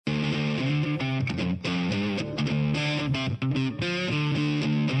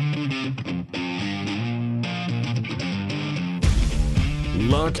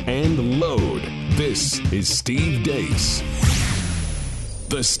lock, and load. This is Steve Deace.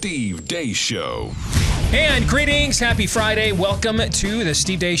 The Steve Deace Show. And greetings. Happy Friday. Welcome to the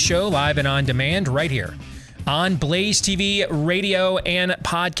Steve Deace Show, live and on demand right here on Blaze TV, radio, and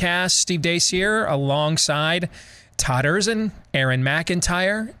podcast. Steve Deace here alongside Todd Erzin, Aaron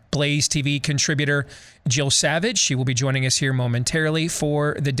McIntyre, Blaze TV contributor Jill Savage. She will be joining us here momentarily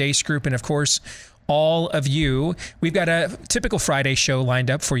for the Deace Group. And of course, all of you. We've got a typical Friday show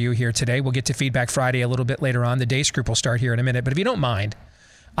lined up for you here today. We'll get to Feedback Friday a little bit later on. The Deace Group will start here in a minute. But if you don't mind,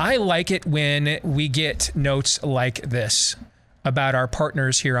 I like it when we get notes like this about our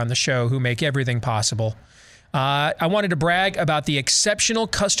partners here on the show who make everything possible. I wanted to brag about the exceptional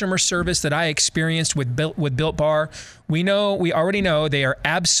customer service that I experienced with Built Bar. We already know they are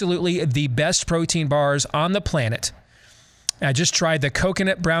absolutely the best protein bars on the planet. I just tried the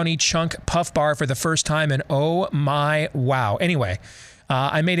Coconut Brownie Chunk Puff Bar for the first time, and oh my wow. Anyway,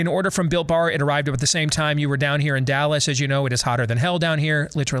 I made an order from Built Bar. It arrived at the same time you were down here in Dallas. As you know, it is hotter than hell down here,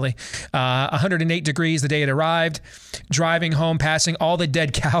 literally. 108 degrees the day it arrived. Driving home, passing all the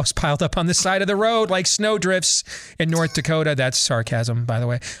dead cows piled up on the side of the road like snowdrifts in North Dakota. That's sarcasm, by the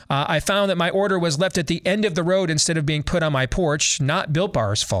way. I found that my order was left at the end of the road instead of being put on my porch. Not Built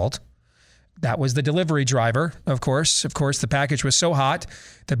Bar's fault. That was the delivery driver, of course. Of course, the package was so hot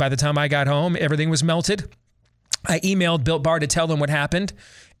that by the time I got home, everything was melted. I emailed Built Bar to tell them what happened,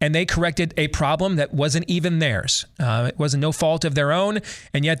 and they corrected a problem that wasn't even theirs. It wasn't no fault of their own,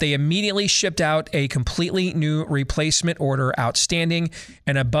 and yet they immediately shipped out a completely new replacement order, outstanding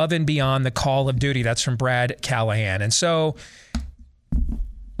and above and beyond the call of duty. That's from Brad Callahan. And so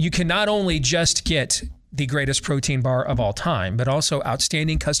you can not only just get the greatest protein bar of all time, but also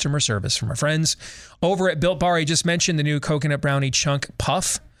outstanding customer service from our friends over at Built Bar. I just mentioned the new Coconut Brownie Chunk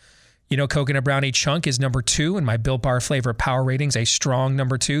Puff. You know, Coconut Brownie Chunk is number 2 in my Built Bar flavor power ratings, a strong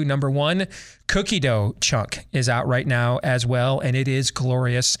number 2. Number 1, Cookie Dough Chunk is out right now as well, and it is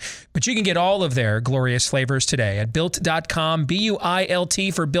glorious. But you can get all of their glorious flavors today at Built.com,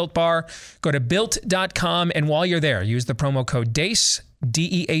 B-U-I-L-T for Built Bar. Go to Built.com, and while you're there, use the promo code DEACE,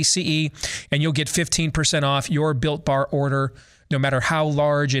 D-E-A-C-E, and you'll get 15% off your Built Bar order, no matter how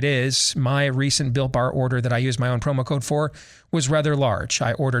large it is. My recent Built Bar order that I used my own promo code for was rather large.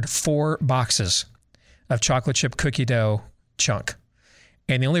 I ordered 4 boxes of chocolate chip cookie dough chunk.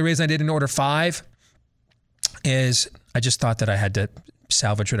 And the only reason I didn't order 5 is I just thought that I had to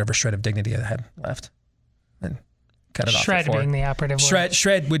salvage whatever shred of dignity I had left and cut it off. Shred being the operative word.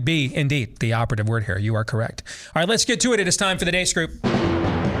 Shred would be indeed the operative word here. You are correct. All right, let's get to it. It is time for the Deace Group.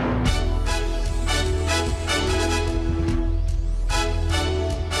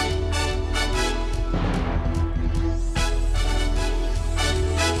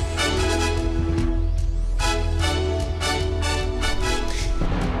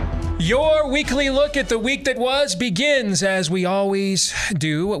 Your weekly look at the week that was begins, as we always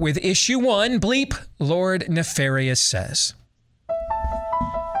do, with issue 1, Bleep, Lord Nefarious Says.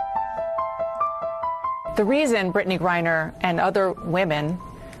 The reason Brittany Griner and other women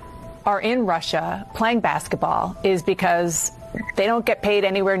are in Russia playing basketball is because they don't get paid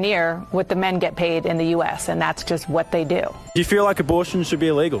anywhere near what the men get paid in the U.S., and that's just what they do. Do you feel like abortion should be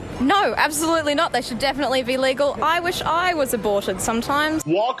illegal? No, absolutely not. They should definitely be legal. I wish I was aborted sometimes.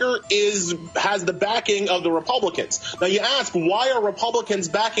 Walker has the backing of the Republicans. Now you ask, why are Republicans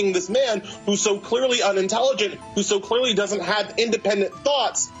backing this man who's so clearly unintelligent, who so clearly doesn't have independent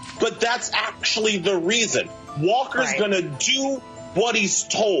thoughts? But that's actually the reason. Walker's going to do what he's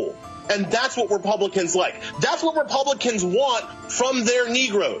told. And that's what Republicans like. That's what Republicans want from their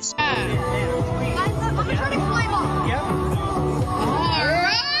Negroes. I'm trying to climb up. Yep. All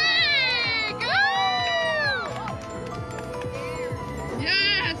right. Go.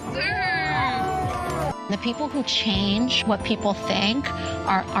 Yes, sir. The people who change what people think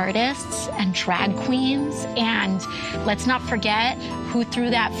are artists and drag queens. And let's not forget who threw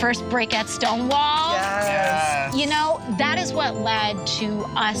that first brick at Stonewall. Yes. You know, that is what led to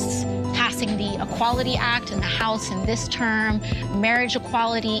us passing the Equality Act in the House in this term, marriage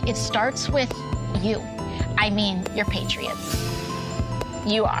equality. It starts with you. I mean, you're patriots.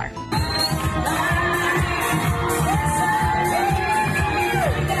 You are.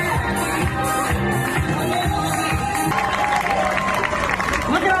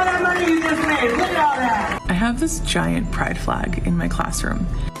 Look at all that money you just made. Look at all that. I have this giant pride flag in my classroom.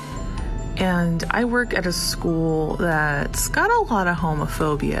 And I work at a school that's got a lot of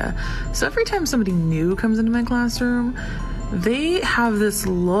homophobia. So every time somebody new comes into my classroom, they have this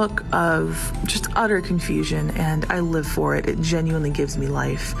look of just utter confusion, and I live for it. It genuinely gives me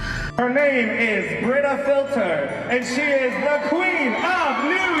life. Her name is Britta Filter, and she is the Queen of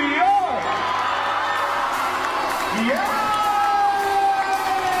New York. Yeah!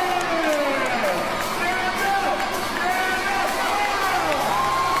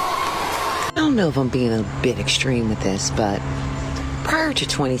 I don't know if I'm being a bit extreme with this, but prior to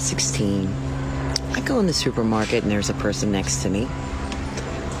 2016, I go in the supermarket and there's a person next to me.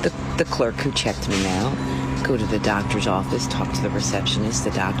 The clerk who checked me out. Go to the doctor's office, talk to the receptionist,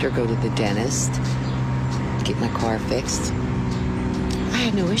 the doctor, go to the dentist, get my car fixed. I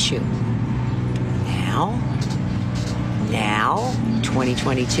had no issue. Now,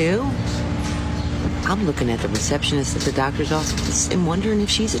 2022, I'm looking at the receptionist at the doctor's office and wondering if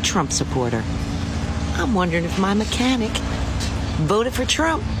she's a Trump supporter. I'm wondering if my mechanic voted for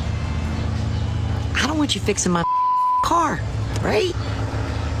Trump. I don't want you fixing my car, right?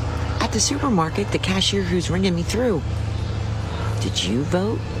 At the supermarket, the cashier who's ringing me through. Did you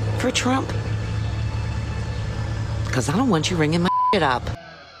vote for Trump? Because I don't want you ringing my shit up.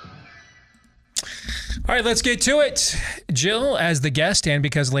 All right, let's get to it. Jill, as the guest, and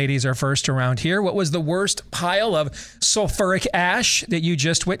because ladies are first around here, what was the worst pile of sulfuric ash that you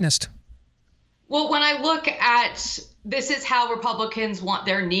just witnessed? Well, when I look at this is how Republicans want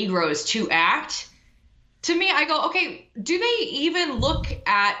their Negroes to act, to me, I go, okay, do they even look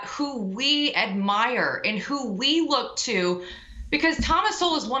at who we admire and who we look to? Because Thomas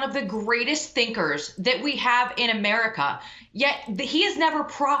Sowell is one of the greatest thinkers that we have in America, yet he is never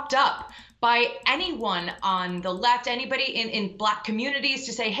propped up by anyone on the left, anybody in Black communities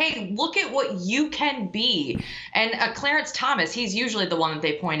to say, hey, look at what you can be. And Clarence Thomas, he's usually the one that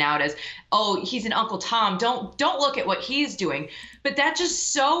they point out as, oh, he's an Uncle Tom. Don't look at what he's doing. But that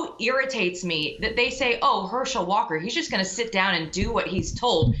just so irritates me that they say, oh, Herschel Walker, he's just going to sit down and do what he's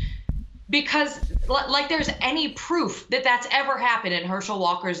told. Because like there's any proof that that's ever happened in Herschel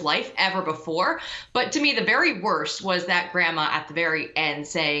Walker's life ever before. But to me, the very worst was that grandma at the very end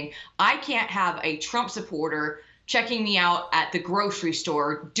saying, I can't have a Trump supporter checking me out at the grocery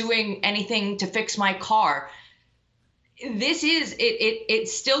store, doing anything to fix my car. This is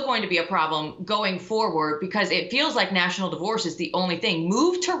it's still going to be a problem going forward because it feels like national divorce is the only thing.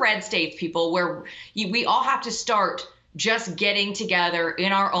 Move to red states, people, where we all have to start just getting together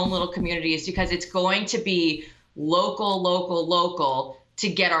in our own little communities because it's going to be local to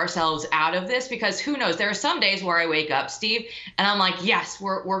get ourselves out of this, because who knows, there are some days where I wake up, Steve, and I'm like, yes,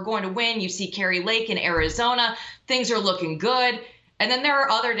 we're going to win. You see Kerry Lake in Arizona, things are looking good. And then there are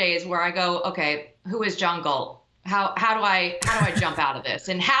other days where I go, okay, who is John Galt? How do I jump out of this?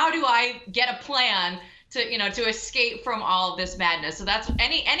 And how do I get a plan to escape from all of this madness? So that's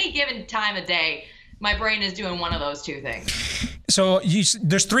any given time of day, my brain is doing one of those two things. So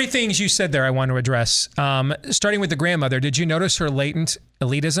there's three things you said there I want to address. Starting with the grandmother, did you notice her latent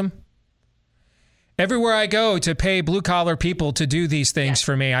elitism? Everywhere I go to pay blue-collar people to do these things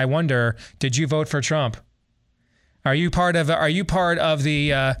for me, I wonder, did you vote for Trump? Are you part of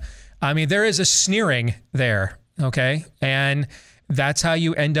the, there is a sneering there, okay? And that's how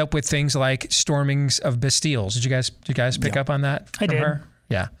you end up with things like stormings of Bastilles. Did you guys pick up on that from her?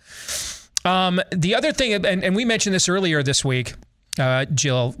 Yeah. The other thing, and we mentioned this earlier this week,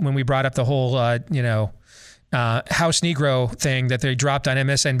 Jill, when we brought up the whole, House Negro thing that they dropped on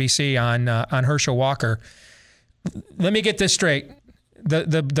MSNBC on Herschel Walker. Let me get this straight.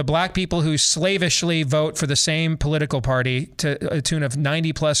 The black people who slavishly vote for the same political party to a tune of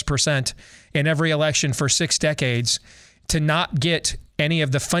 90+% in every election for 6 decades to not get any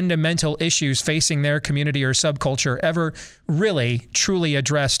of the fundamental issues facing their community or subculture ever really, truly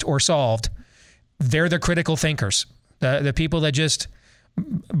addressed or solved, they're the critical thinkers. The people that just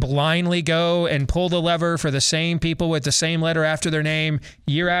blindly go and pull the lever for the same people with the same letter after their name,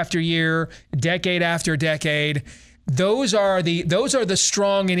 year after year, decade after decade. Those are the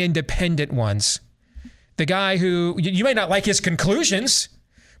strong and independent ones. The guy who, you may not like his conclusions,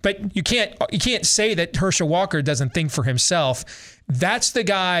 but you can't say that Herschel Walker doesn't think for himself. That's the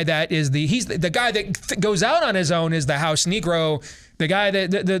guy that is he's the guy that goes out on his own is the House Negro, the guy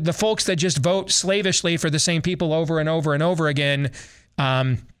that the folks that just vote slavishly for the same people over and over and over again.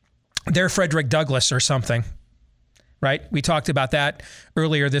 They're Frederick Douglass or something, right? We talked about that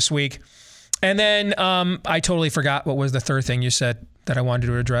earlier this week. And then I totally forgot what was the third thing you said that I wanted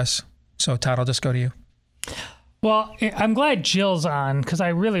to address. So Todd, I'll just go to you. Well, I'm glad Jill's on because I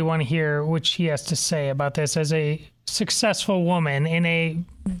really want to hear what she has to say about this as a successful woman in a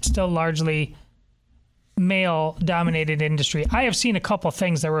still largely male-dominated industry, I have seen a couple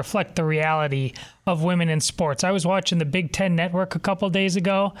things that reflect the reality of women in sports. I was watching the Big Ten Network a couple days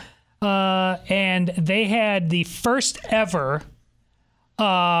ago, and they had the first ever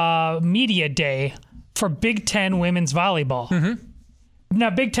media day for Big Ten women's volleyball. Mm-hmm. Now,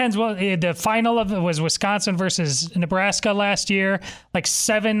 Big Ten's, well, the final of it was Wisconsin versus Nebraska last year. Like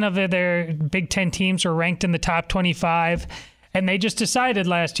 7 of their Big Ten teams were ranked in the top 25. And they just decided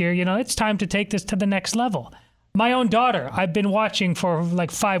last year, it's time to take this to the next level. My own daughter, I've been watching for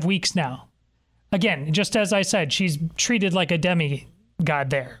like 5 weeks now. Again, just as I said, she's treated like a demigod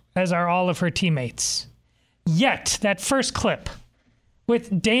there, as are all of her teammates. Yet, that first clip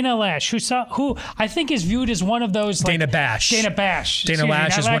with Dana Lash, who I think is viewed as one of those... Dana Bash. Dana Bash. Dana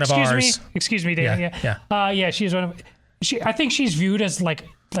Lash is one of ours. Excuse me, Dana. Yeah, she's one of... I think she's viewed as like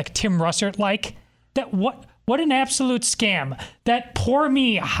Tim Russert-like. That what an absolute scam. That poor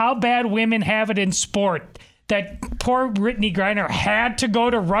me, how bad women have it in sport. That poor Brittany Griner had to go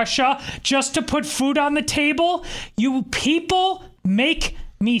to Russia just to put food on the table. You people make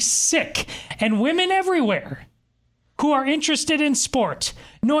me sick. And women everywhere who are interested in sport,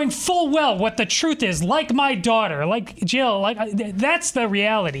 knowing full well what the truth is, like my daughter, like Jill, that's the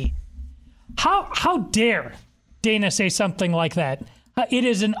reality. How dare Dana say something like that? It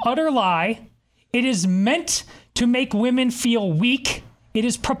is an utter lie. It is meant to make women feel weak. It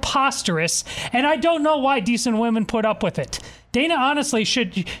is preposterous, and I don't know why decent women put up with it. Dana honestly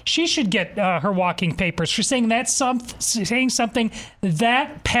should get her walking papers for saying something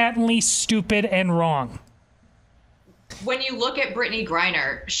that patently stupid and wrong. When you look at Brittany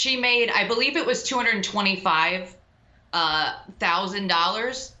Griner, she made, I believe it was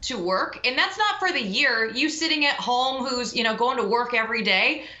 $225,000 to work, and that's not for the year. You sitting at home who's going to work every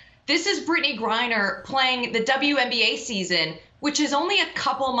day. This is Brittany Griner playing the WNBA season, which is only a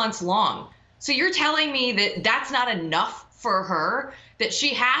couple months long. So you're telling me that that's not enough for her, that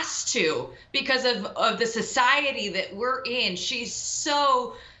she has to, because of the society that we're in, she's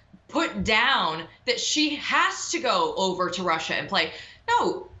so put down that she has to go over to Russia and play.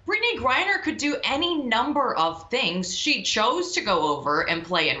 No, Brittany Griner could do any number of things. She chose to go over and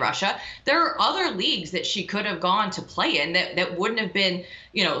play in Russia. There are other leagues that she could have gone to play in that wouldn't have been,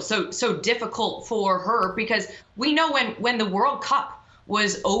 so difficult for her, because we know when the World Cup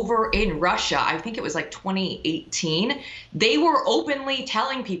was over in Russia, I think it was like 2018, they were openly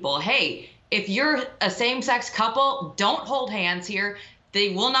telling people, hey, if you're a same-sex couple, don't hold hands here.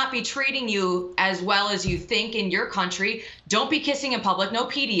 They will not be treating you as well as you think in your country. Don't be kissing in public, no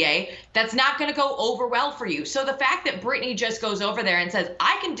PDA. That's not going to go over well for you. So the fact that Brittany just goes over there and says,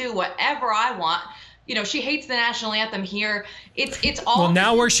 I can do whatever I want. She hates the national anthem here. It's all. Well,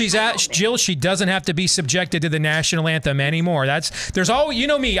 now where she's at, Jill, she doesn't have to be subjected to the national anthem anymore. There's always,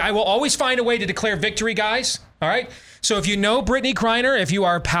 me, I will always find a way to declare victory, guys. All right. So if you know Brittany Griner, if you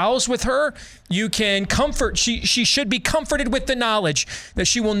are pals with her, you can comfort. She should be comforted with the knowledge that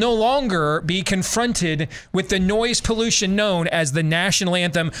she will no longer be confronted with the noise pollution known as the national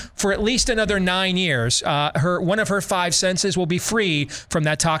anthem for at least another 9 years. One of her 5 senses will be free from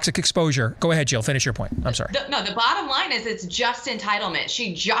that toxic exposure. Go ahead, Jill. Finish your point. I'm sorry. The bottom line is it's just entitlement.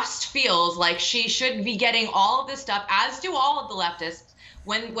 She just feels like she should be getting all of this stuff, as do all of the leftists.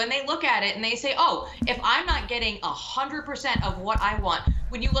 When they look at it and they say, oh, if I'm not getting 100% of what I want,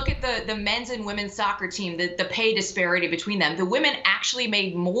 when you look at the men's and women's soccer team, the pay disparity between them, the women actually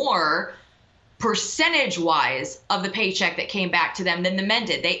made more percentage-wise of the paycheck that came back to them than the men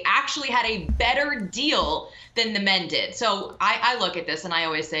did. They actually had a better deal than the men did. So I look at this and I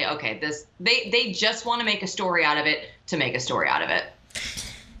always say, okay, they just want to make a story out of it to make a story out of it.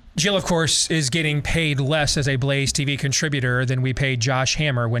 Jill, of course, is getting paid less as a Blaze TV contributor than we paid Josh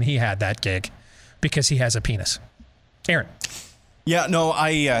Hammer when he had that gig, because he has a penis. Aaron. Yeah, no,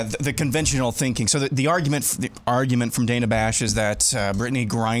 the conventional thinking. So the argument from Dana Bash is that Brittany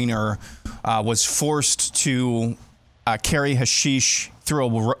Griner was forced to carry hashish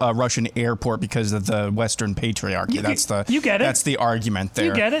through a Russian airport because of the Western patriarchy. You get it. That's the argument there.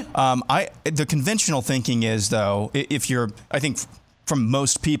 You get it. The conventional thinking is, though, I think from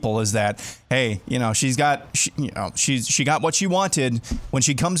most people, is that, hey, she got what she wanted. When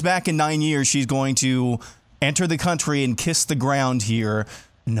she comes back in 9 years, she's going to enter the country and kiss the ground here.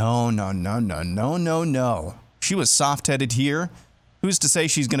 No. She was soft-headed here. Who's to say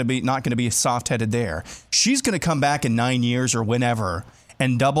she's not going to be soft-headed there? She's going to come back in 9 years or whenever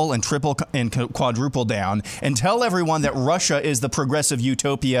and double and triple and quadruple down and tell everyone that Russia is the progressive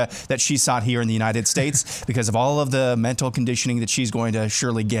utopia that she sought here in the United States because of all of the mental conditioning that she's going to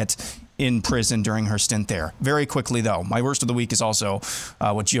surely get in prison during her stint there. Very quickly, though, my worst of the week is also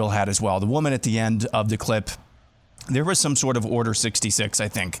what Jill had as well. The woman at the end of the clip, there was some sort of Order 66, I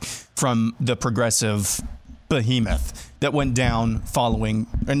think, from the progressive behemoth that went down following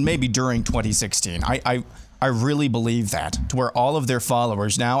and maybe during 2016. I really believe that, to where all of their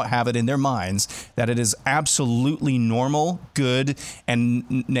followers now have it in their minds that it is absolutely normal, good,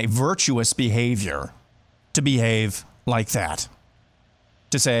 and virtuous behavior to behave like that.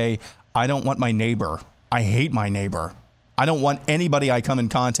 To say, I don't want my neighbor. I hate my neighbor. I don't want anybody I come in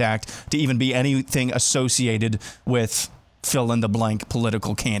contact to even be anything associated with fill in the blank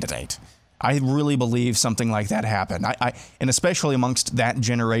political candidate. I really believe something like that happened. And especially amongst that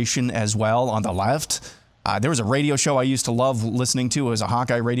generation as well on the left. There was a radio show I used to love listening to. It was a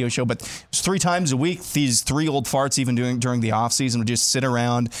Hawkeye radio show, but it was 3 times a week. These 3 old farts, even during the off season, would just sit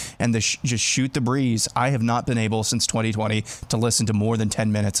around and just shoot the breeze. I have not been able since 2020 to listen to more than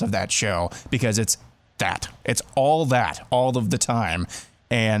 10 minutes of that show because it's all that all of the time.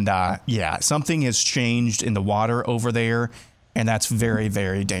 And something has changed in the water over there, and that's very,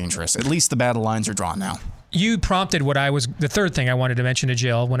 very dangerous. At least the battle lines are drawn now. You prompted the third thing I wanted to mention to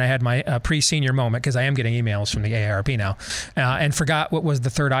Jill when I had my pre-senior moment, because I am getting emails from the AARP now, and forgot what was the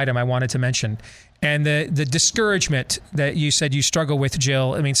third item I wanted to mention. And the discouragement that you said you struggle with,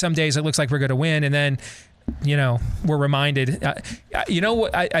 Jill. I mean, some days it looks like we're going to win, and then, we're reminded.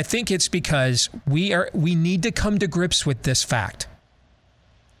 What? I think it's because we need to come to grips with this fact.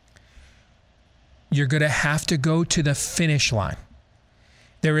 You're going to have to go to the finish line.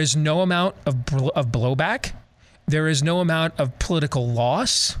 There is no amount of blowback. There is no amount of political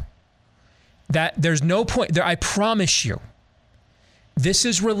loss. There's no point there. I promise you, this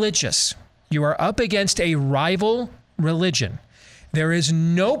is religious. You are up against a rival religion. There is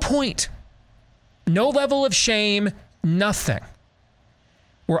no point, no level of shame, nothing.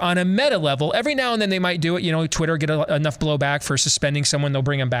 We're on a meta level. Every now and then they might do it. Twitter get enough blowback for suspending someone, they'll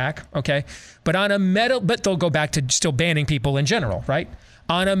bring them back. Okay. But on a meta, but they'll go back to still banning people in general, right?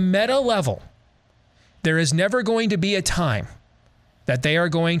 On a meta level, there is never going to be a time that they are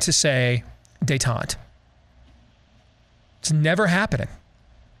going to say détente. It's never happening.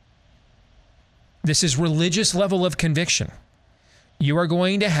 This is religious level of conviction. You are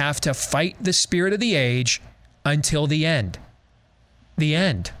going to have to fight the spirit of the age until the end. The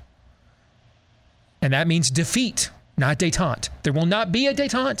end. And that means defeat, not détente. There will not be a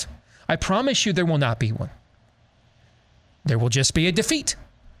détente. I promise you there will not be one. There will just be a defeat.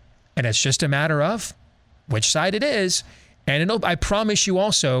 And it's just a matter of which side it is. And I promise you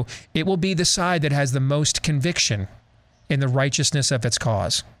also, it will be the side that has the most conviction in the righteousness of its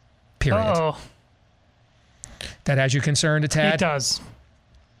cause. Period. Uh-oh. That has you concerned, a tad? It does.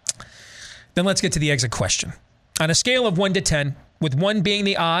 Then let's get to the exit question. On a scale of 1 to 10, with 1 being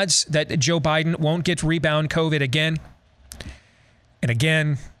the odds that Joe Biden won't get rebound COVID again, and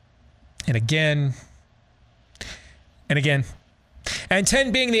again, and again, and again, and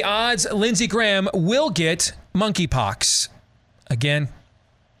 10 being the odds Lindsey Graham will get monkeypox again,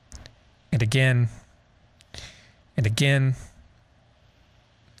 and again, and again,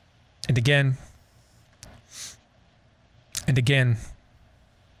 and again, and again,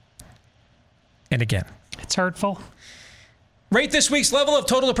 and again. It's hurtful. Rate this week's level of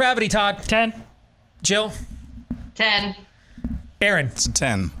total depravity, Todd. 10. Jill? 10. Aaron? It's a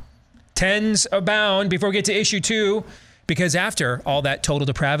 10. 10s abound. Before we get to issue 2, because after all that total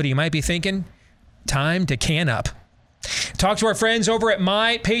depravity, you might be thinking, time to can up. Talk to our friends over at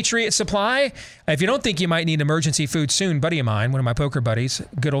My Patriot Supply. If you don't think you might need emergency food soon, buddy of mine, one of my poker buddies,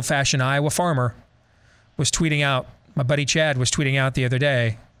 good old-fashioned Iowa farmer, was tweeting out, my buddy Chad was tweeting out the other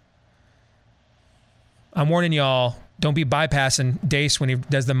day, I'm warning y'all, don't be bypassing Dace when he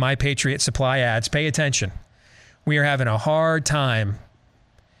does the My Patriot Supply ads. Pay attention. We are having a hard time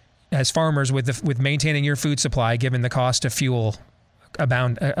as farmers with maintaining your food supply, given the cost of fuel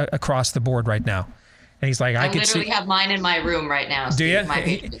abound across the board right now. And he's like, I could literally have mine in my room right now. Do you? My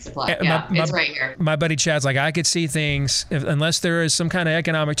Patriot Supply. Yeah, it's right here. My buddy Chad's like, I could see things, unless there is some kind of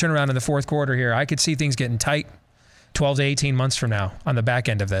economic turnaround in the fourth quarter here, I could see things getting tight 12 to 18 months from now on the back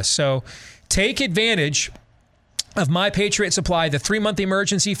end of this. So take advantage of My Patriot Supply, the 3-month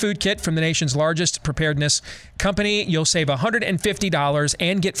emergency food kit from the nation's largest preparedness company. You'll save $150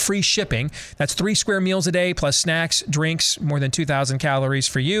 and get free shipping. That's 3 square meals a day plus snacks, drinks, more than 2,000 calories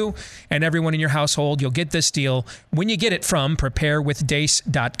for you and everyone in your household. You'll get this deal when you get it from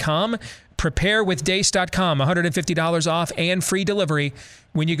preparewithdace.com. Preparewithdace.com, $150 off and free delivery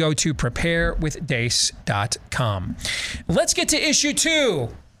when you go to preparewithdace.com. Let's get to issue 2,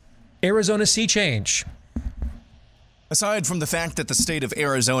 Arizona Sea Change. Aside from the fact that the state of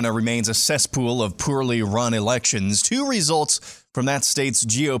Arizona remains a cesspool of poorly run elections, 2 results from that state's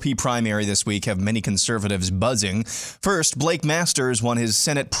GOP primary this week have many conservatives buzzing. First, Blake Masters won his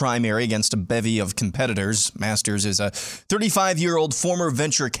Senate primary against a bevy of competitors. Masters is a 35-year-old former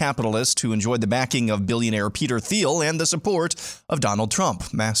venture capitalist who enjoyed the backing of billionaire Peter Thiel and the support of Donald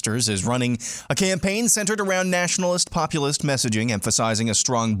Trump. Masters is running a campaign centered around nationalist populist messaging, emphasizing a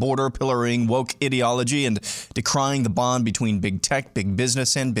strong border, pillaring woke ideology, and decrying the bond between big tech, big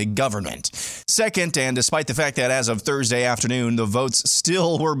business, and big government. Second, and despite the fact that as of Thursday afternoon, the votes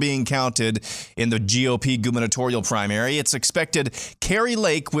still were being counted in the GOP gubernatorial primary, it's expected Kari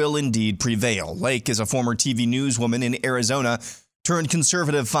Lake will indeed prevail. Lake is a former TV newswoman in Arizona turned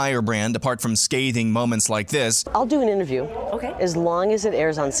conservative firebrand. Apart from scathing moments like this, I'll do an interview. Okay. As long as it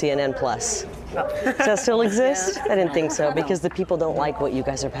airs on CNN Plus. Does that still exist? I didn't think so, because the people don't like what you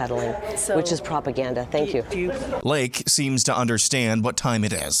guys are peddling, which is propaganda. Thank you. Lake seems to understand what time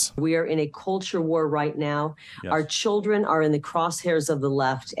it is. We are in a culture war right now. Yes. Our children are in the crosshairs of the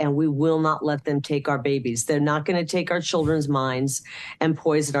left, and we will not let them take our babies. They're not going to take our children's minds and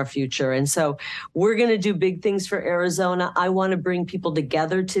poison our future. And so we're going to do big things for Arizona. I want to bring people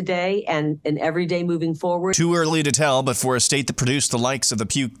together today and every day moving forward. Too early to tell, but for a state that produced the likes of the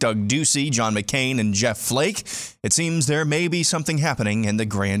puke Doug Ducey, John McCain, and Jeff Flake, it seems there may be something happening in the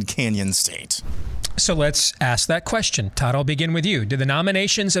Grand Canyon state. So let's ask that question. Todd, I'll begin with you. Do the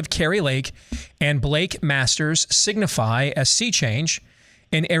nominations of Kari Lake and Blake Masters signify a sea change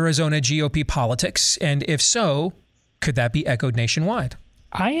in Arizona GOP politics? And if so, could that be echoed nationwide?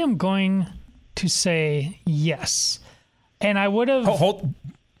 I am going to say yes. And I would have...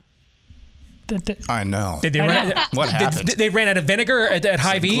 I know. Did they what happened? They ran out of vinegar at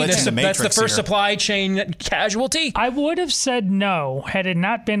Hy-Vee? That's the first supply chain casualty? I would have said no had it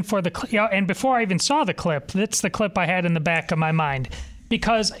not been for the clip. And before I even saw the clip, that's the clip I had in the back of my mind.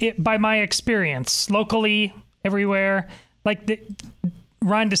 Because by my experience, locally, everywhere,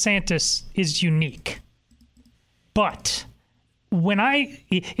 Ron DeSantis is unique. But...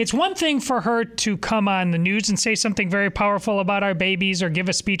 it's one thing for her to come on the news and say something very powerful about our babies or give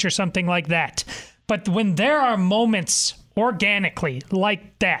a speech or something like that. But when there are moments organically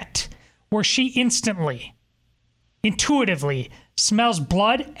like that, where she instantly, intuitively smells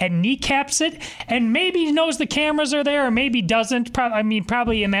blood and kneecaps it, and maybe knows the cameras are there or maybe doesn't,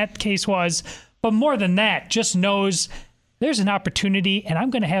 probably in that case was, but more than that, just knows there's an opportunity and I'm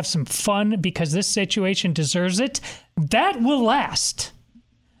going to have some fun because this situation deserves it. That will last.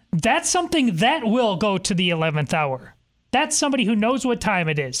 That's something that will go to the 11th hour. That's somebody who knows what time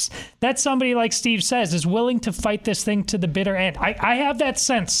it is. That's somebody, like Steve says, is willing to fight this thing to the bitter end. I have that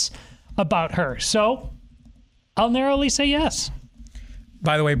sense about her. So I'll narrowly say yes.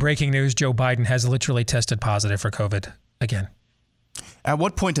 By the way, breaking news, Joe Biden has literally tested positive for COVID again. At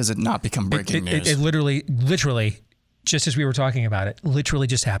what point does it not become breaking news? It literally, just as we were talking about it, literally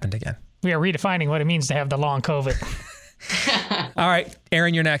just happened again. We are redefining what it means to have the long COVID. All right,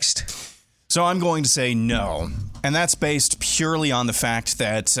 Aaron, you're next. So I'm going to say no. And that's based purely on the fact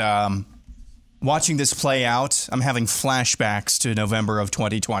that watching this play out, I'm having flashbacks to November of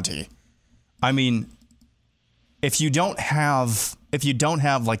 2020. I mean, if you don't have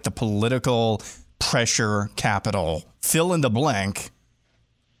like the political pressure capital, fill in the blank,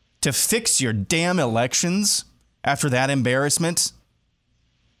 to fix your damn elections after that embarrassment.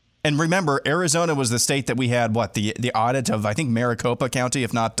 And remember, Arizona was the state that we had, the audit of, I think, Maricopa County,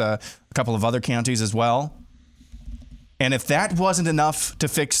 if not a couple of other counties as well. And if that wasn't enough to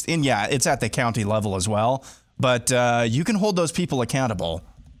fix, it's at the county level as well, but you can hold those people accountable.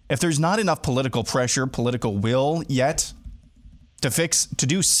 If there's not enough political pressure, political will yet to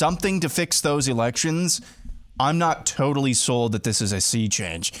do something to fix those elections, I'm not totally sold that this is a sea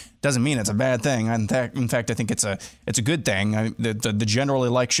change. Doesn't mean it's a bad thing. In fact, I think it's a good thing. The general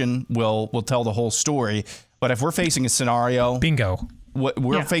election will tell the whole story. But if we're facing a scenario, bingo,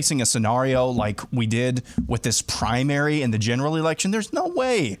 we're facing a scenario like we did with this primary in the general election. There's no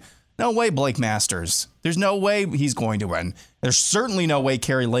way Blake Masters. There's no way he's going to win. There's certainly no way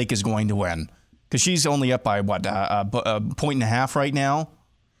Kari Lake is going to win because she's only up by a 1.5 right now.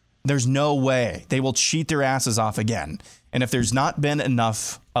 There's no way. They will cheat their asses off again. And if there's not been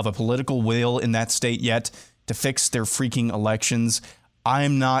enough of a political will in that state yet to fix their freaking elections,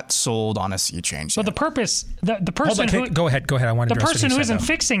 I'm not sold on a sea change. Well, the person go ahead. I want to. The person who isn't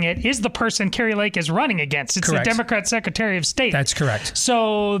fixing it is the person Kari Lake is running against. It's correct. The Democrat Secretary of State. That's correct.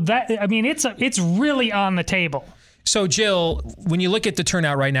 So it's really on the table. So Jill, when you look at the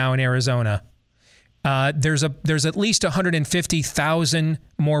turnout right now in Arizona, there's at least 150,000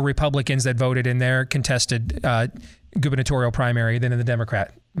 more Republicans that voted in their contested gubernatorial primary than in the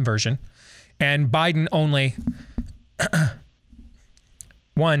Democrat version. And Biden only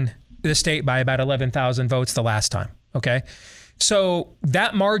won the state by about 11,000 votes the last time. Okay. So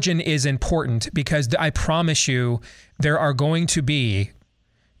that margin is important because I promise you there are going to be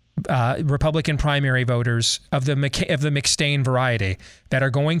Republican primary voters of the McStain variety that are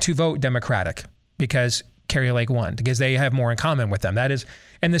going to vote Democratic because Kari Lake won, because they have more in common with them. That is,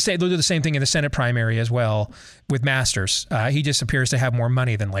 and they'll do the same thing in the Senate primary as well with Masters. He just appears to have more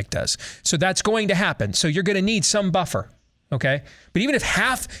money than Lake does. So that's going to happen. So you're going to need some buffer. Okay. But even if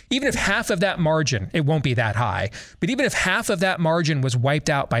half of that margin, it won't be that high, but even if half of that margin was wiped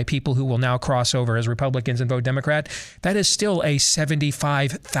out by people who will now cross over as Republicans and vote Democrat, that is still a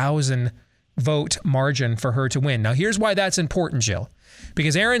 75,000 vote margin for her to win. Now, here's why that's important, Jill,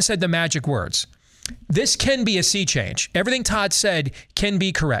 because Aaron said the magic words. This can be a sea change. Everything Todd said can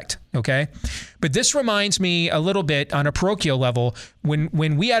be correct, okay? But this reminds me a little bit on a parochial level when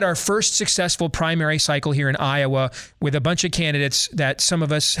we had our first successful primary cycle here in Iowa with a bunch of candidates that some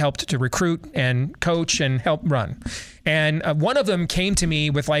of us helped to recruit and coach and help run. And one of them came to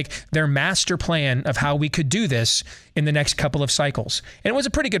me with like their master plan of how we could do this in the next couple of cycles. And it was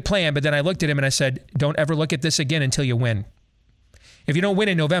a pretty good plan, but then I looked at him and I said, don't ever look at this again until you win. If you don't win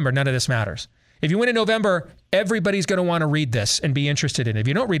in November, none of this matters. If you win in November, everybody's going to want to read this and be interested in it. If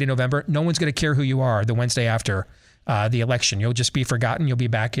you don't read in November, no one's going to care who you are the Wednesday after the election. You'll just be forgotten. You'll be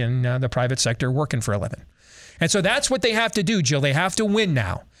back in the private sector working for a living. And so that's what they have to do, Jill. They have to win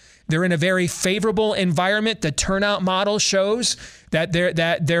now. They're in a very favorable environment. The turnout model shows that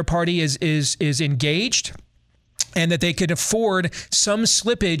their party is engaged, and that they could afford some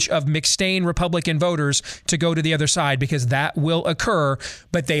slippage of McStain Republican voters to go to the other side, because that will occur,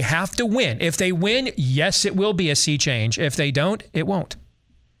 but they have to win. If they win, yes, it will be a sea change. If they don't, it won't.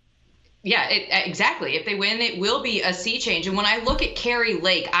 Yeah, exactly. If they win, it will be a sea change. And when I look at Kari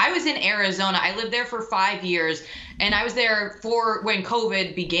Lake, I was in Arizona. I lived there for 5 years, and I was there for when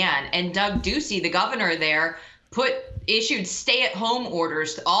COVID began. And Doug Ducey, the governor there, issued stay-at-home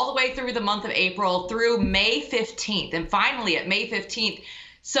orders all the way through the month of April through May 15th. And finally, at May 15th,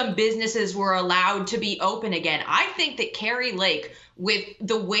 some businesses were allowed to be open again. I think that Kari Lake, with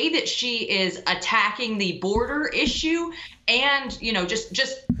the way that she is attacking the border issue and,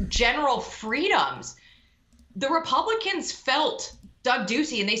 just general freedoms, the Republicans felt Doug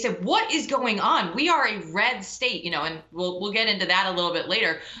Ducey and they said, what is going on? We are a red state, and we'll get into that a little bit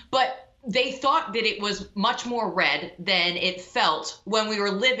later. But they thought that it was much more red than it felt when we were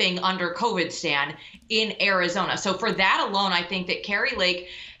living under COVID stand in Arizona. So for that alone, I think that Kari Lake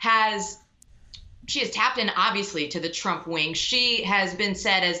has tapped in, obviously, to the Trump wing. She has been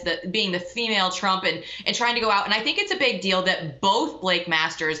said as being the female Trump and trying to go out. And I think it's a big deal that both Blake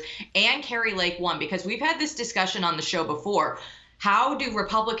Masters and Kari Lake won, because we've had this discussion on the show before. How do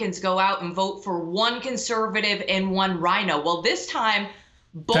Republicans go out and vote for one conservative and one rhino? Well, this time,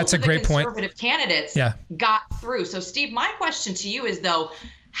 both of the conservative candidates got through. So, Steve, my question to you is, though,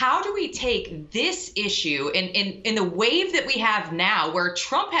 how do we take this issue in the wave that we have now, where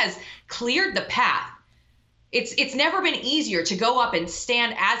Trump has cleared the path? It's never been easier to go up and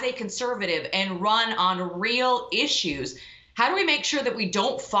stand as a conservative and run on real issues. How do we make sure that we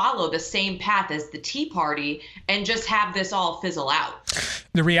don't follow the same path as the Tea Party and just have this all fizzle out?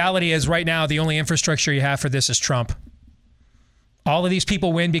 The reality is, right now, the only infrastructure you have for this is Trump. All of these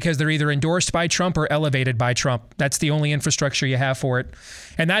people win because they're either endorsed by Trump or elevated by Trump. That's the only infrastructure you have for it.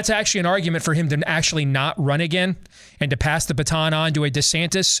 And that's actually an argument for him to actually not run again and to pass the baton on to a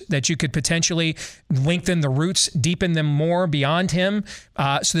DeSantis that you could potentially lengthen the roots, deepen them more beyond him.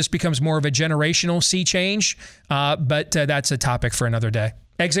 So this becomes more of a generational sea change. But that's a topic for another day.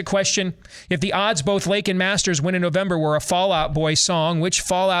 Exit question. If the odds both Lake and Masters win in November were a Fall Out Boy song, which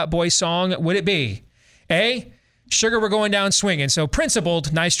Fall Out Boy song would it be? A, Sugar, We're Going Down Swinging. So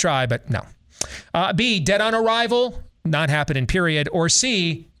principled, nice try, but no. B, Dead on Arrival, not happening, period. Or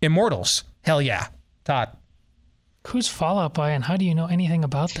C, Immortals. Hell yeah. Todd. Who's Fall Out Boy and how do you know anything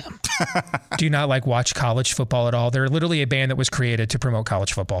about them? Do you not watch college football at all? They're literally a band that was created to promote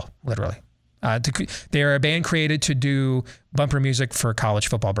college football, literally. They're a band created to do bumper music for college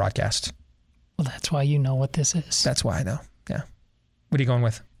football broadcasts. Well, that's why you know what this is. That's why I know, yeah. What are you going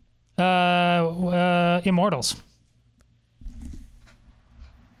with? Immortals.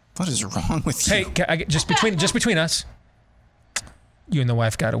 What is wrong with you? Hey, just between us, you and the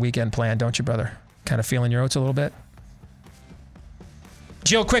wife got a weekend plan, don't you, brother? Kind of feeling your oats a little bit?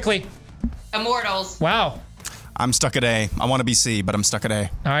 Jill, quickly. Immortals. Wow. I'm stuck at A. I want to be C, but I'm stuck at A.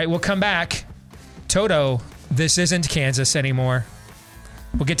 All right, we'll come back. Toto, this isn't Kansas anymore.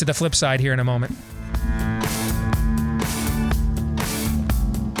 We'll get to the flip side here in a moment.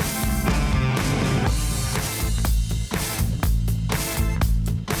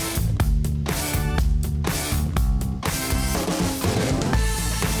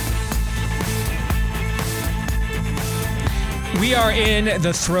 We are in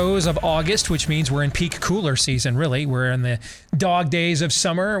the throes of August, which means we're in peak cooler season, really. We're in the dog days of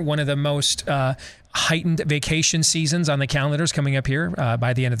summer, one of the most heightened vacation seasons on the calendars coming up here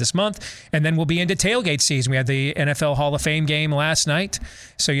by the end of this month. And then we'll be into tailgate season. We had the NFL Hall of Fame game last night.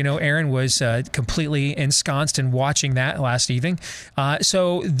 So, Aaron was completely ensconced in watching that last evening.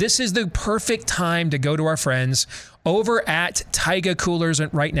 So this is the perfect time to go to our friends over at Taiga Coolers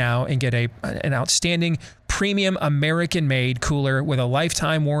right now and get an outstanding premium American-made cooler with a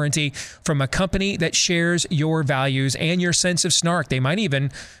lifetime warranty from a company that shares your values and your sense of snark. They might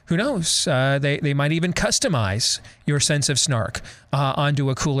even, who knows, they might even customize your sense of snark onto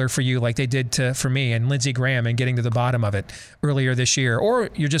a cooler for you like they did for me and Lindsey Graham and getting to the bottom of it earlier this year. Or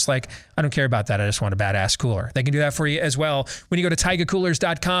you're just like, I don't care about that. I just want a badass cooler. They can do that for you as well. When you go to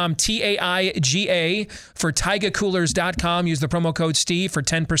taigacoolers.com, Taiga for taigacoolers.com, use the promo code Steve for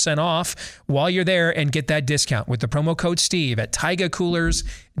 10% off while you're there and get that discount with the promo code Steve at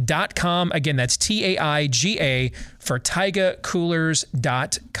taigacoolers.com. Again, that's Taiga for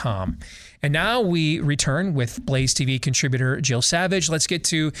taigacoolers.com. And now we return with Blaze TV contributor Jill Savage. Let's get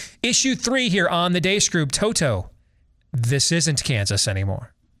to issue 3 here on the Day Scoop. Toto, this isn't Kansas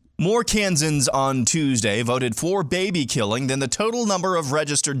anymore. More Kansans on Tuesday voted for baby killing than the total number of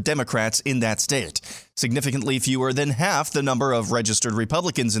registered Democrats in that state. Significantly fewer than half the number of registered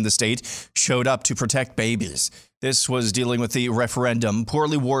Republicans in the state showed up to protect babies. This was dealing with the referendum,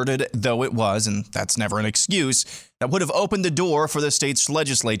 poorly worded though it was, and that's never an excuse, that would have opened the door for the state's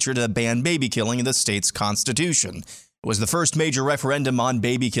legislature to ban baby killing in the state's constitution. It was the first major referendum on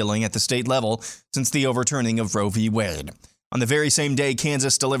baby killing at the state level since the overturning of Roe v. Wade. On the very same day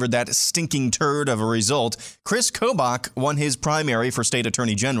Kansas delivered that stinking turd of a result, Chris Kobach won his primary for state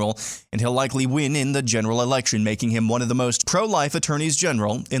attorney general, and he'll likely win in the general election, making him one of the most pro-life attorneys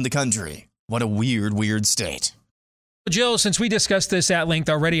general in the country. What a weird, weird state. Jill, since we discussed this at length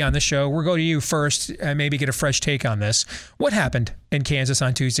already on the show, we'll go to you first and maybe get a fresh take on this. What happened in Kansas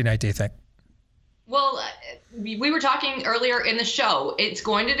on Tuesday night, do you think? Well, we were talking earlier in the show. It's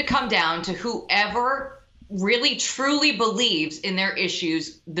going to come down to whoever really truly believes in their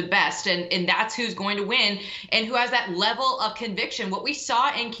issues the best, and that's who's going to win and who has that level of conviction. What we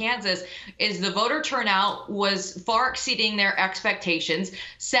saw in Kansas is the voter turnout was far exceeding their expectations.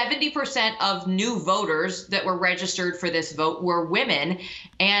 70% of new voters that were registered for this vote were women,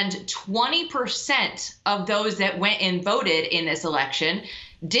 and 20% of those that went and voted in this election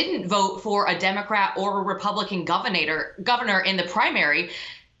didn't vote for a Democrat or a Republican governor in the primary.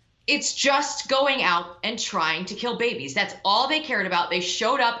 It's just going out and trying to kill babies. That's all they cared about. They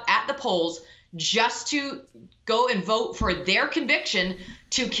showed up at the polls just to go and vote for their conviction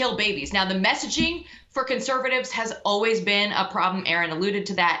to kill babies. Now, the messaging for conservatives has always been a problem. Aaron alluded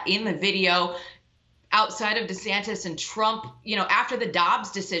to that in the video. Outside of DeSantis and Trump, after the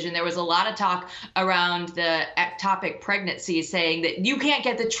Dobbs decision, there was a lot of talk around the ectopic pregnancy, saying that you can't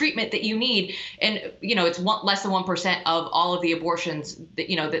get the treatment that you need. And, it's less than 1% of all of the abortions that,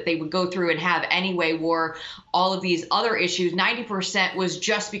 that they would go through and have anyway, were all of these other issues. 90% was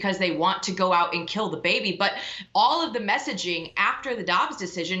just because they want to go out and kill the baby. But all of the messaging after the Dobbs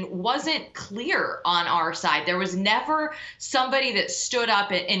decision wasn't clear on our side. There was never somebody that stood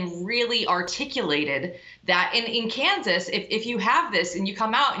up and really articulated that in Kansas, if you have this and you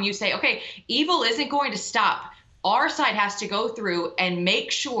come out and you say, okay, evil isn't going to stop, our side has to go through and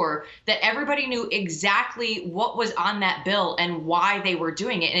make sure that everybody knew exactly what was on that bill and why they were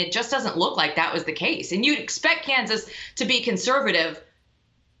doing it. And it just doesn't look like that was the case. And you'd expect Kansas to be conservative,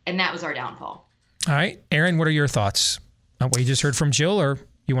 and that was our downfall. All right. Aaron, what are your thoughts on what you just heard from Jill, or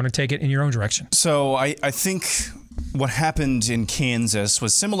you want to take it in your own direction? So I think what happened in Kansas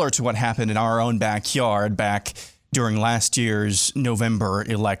was similar to what happened in our own backyard back during last year's November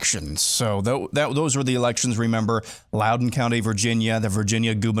elections. So those were the elections, remember, Loudoun County, Virginia, the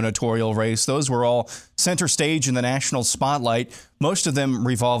Virginia gubernatorial race. Those were all center stage in the national spotlight, most of them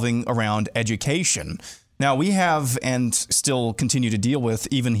revolving around education. Now, we have and still continue to deal with,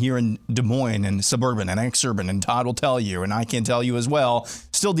 even here in Des Moines and suburban and exurban, and Todd will tell you, and I can tell you as well,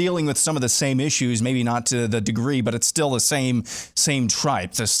 still dealing with some of the same issues, maybe not to the degree, but it's still the same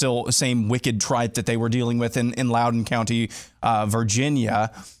tripe, the still same wicked tripe that they were dealing with in Loudoun County,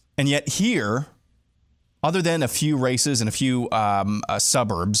 Virginia. And yet here, other than a few races and a few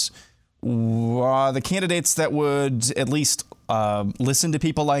suburbs, the candidates that would at least listen to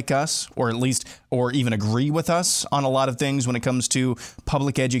people like us, or even agree with us on a lot of things when it comes to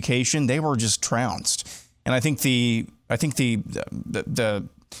public education, they were just trounced. And I think the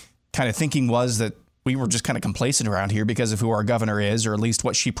kind of thinking was that we were just kind of complacent around here because of who our governor is, or at least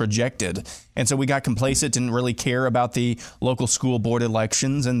what she projected. And so we got complacent, didn't really care about the local school board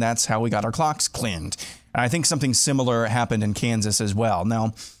elections, and that's how we got our clocks cleaned. And I think something similar happened in Kansas as well.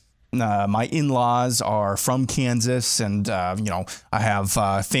 Now, my in-laws are from Kansas, and I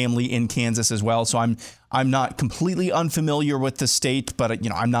have family in Kansas as well. So I'm not completely unfamiliar with the state, but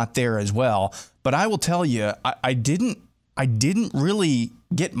I'm not there as well. But I will tell you, I didn't really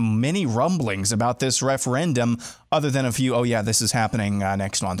get many rumblings about this referendum, other than a few. Oh yeah, this is happening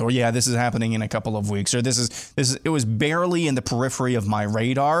next month, or yeah, this is happening in a couple of weeks, or this is. It was barely in the periphery of my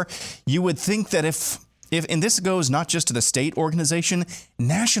radar. You would think that if and this goes not just to the state organization,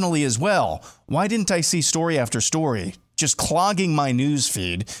 nationally as well. Why didn't I see story after story just clogging my news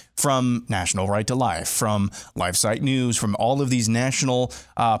feed from National Right to Life, from LifeSite News, from all of these national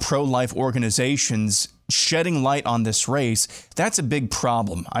pro-life organizations shedding light on this race? That's a big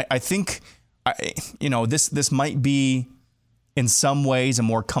problem. I think, this might be in some ways a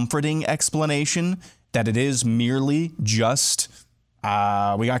more comforting explanation, that it is merely just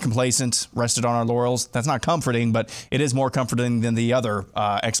we got complacent, rested on our laurels. That's not comforting, but it is more comforting than the other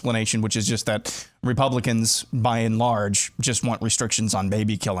explanation, which is just that Republicans, by and large, just want restrictions on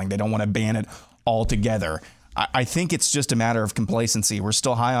baby killing. They don't want to ban it altogether. I think it's just a matter of complacency. We're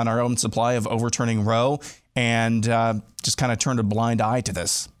still high on our own supply of overturning Roe, and just kind of turned a blind eye to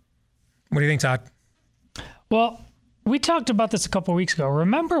this. What do you think, Todd? Well, we talked about this a couple of weeks ago.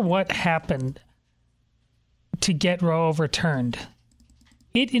 Remember what happened to get Roe overturned?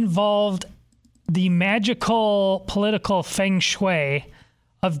 It involved the magical political feng shui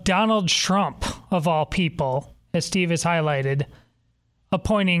of Donald Trump, of all people, as Steve has highlighted,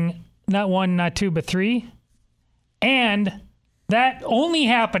 appointing not one, not two, but three. And that only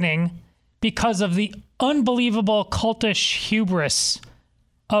happening because of the unbelievable cultish hubris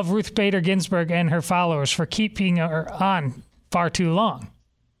of Ruth Bader Ginsburg and her followers for keeping her on far too long.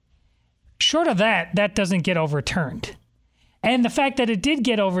 Short of that, that doesn't get overturned. And the fact that it did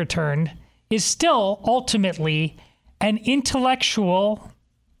get overturned is still ultimately an intellectual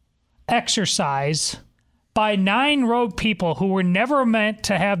exercise by 9 rogue people who were never meant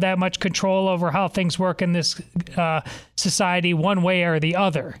to have that much control over how things work in this society one way or the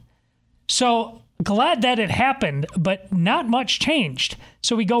other. So glad that it happened, but not much changed.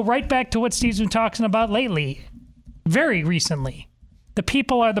 So we go right back to what Steve's been talking about lately, very recently. The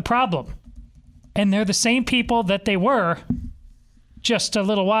people are the problem. And they're the same people that they were just a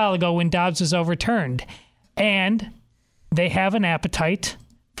little while ago when Dobbs was overturned. And they have an appetite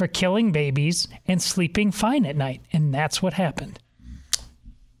for killing babies and sleeping fine at night. And that's what happened.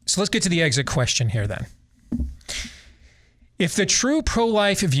 So let's get to the exit question here then. If the true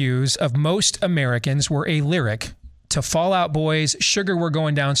pro-life views of most Americans were a lyric to Fall Out Boy's Sugar We're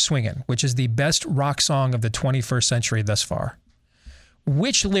Going Down Swingin', which is the best rock song of the 21st century thus far,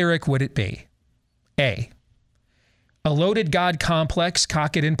 which lyric would it be? A loaded God complex,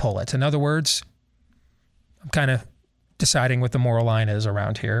 cock it and pull it. In other words, I'm kind of deciding what the moral line is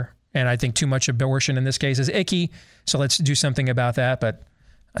around here. And I think too much abortion in this case is icky. So let's do something about that. But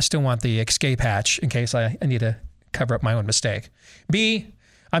I still want the escape hatch in case I need to cover up my own mistake. B,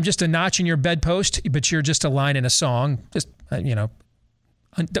 I'm just a notch in your bedpost, but you're just a line in a song. Just,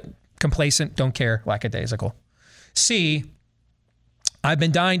 complacent, don't care, lackadaisical. C, I've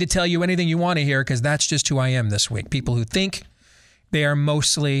been dying to tell you anything you want to hear because that's just who I am this week. People who think they are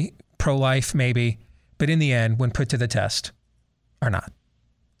mostly pro-life, maybe, but in the end, when put to the test, are not.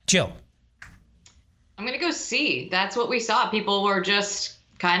 Jill. I'm going to go C. That's what we saw. People were just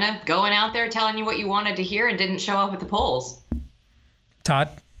kind of going out there telling you what you wanted to hear and didn't show up at the polls. Todd?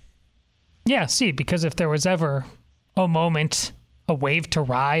 Yeah, C, because if there was ever a moment, a wave to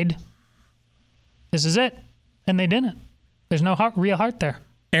ride, this is it. And they didn't. There's no real heart there.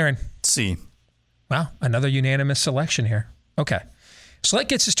 Aaron. C. Wow, another unanimous selection here. Okay. So that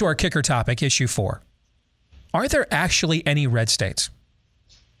gets us to our kicker topic, issue 4. Are there actually any red states?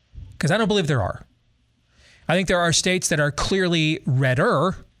 Because I don't believe there are. I think there are states that are clearly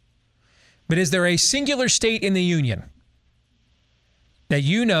redder, but is there a singular state in the union that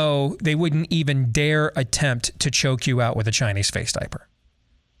they wouldn't even dare attempt to choke you out with a Chinese face diaper?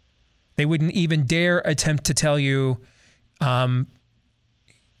 They wouldn't even dare attempt to tell you,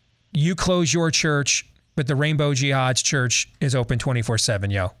 you close your church, but the Rainbow Jihad's church is open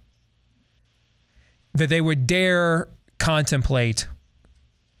 24/7, yo. That they would dare contemplate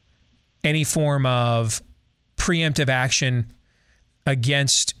any form of preemptive action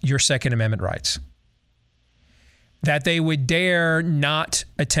against your Second Amendment rights. That they would dare not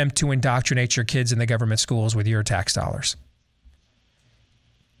attempt to indoctrinate your kids in the government schools with your tax dollars.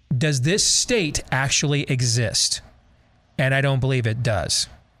 does this state actually exist? And I don't believe it does.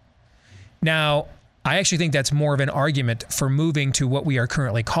 Now, I actually think that's more of an argument for moving to what we are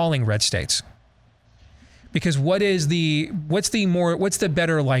currently calling red states. Because what's the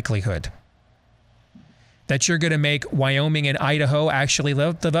better likelihood that you're going to make Wyoming and Idaho actually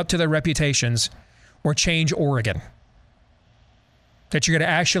live up to their reputations, or change Oregon? That you're going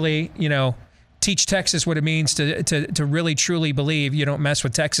to actually, teach Texas what it means to really truly believe you don't mess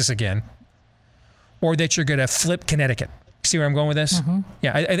with Texas again, or that you're going to flip Connecticut. See where I'm going with this? Mm-hmm.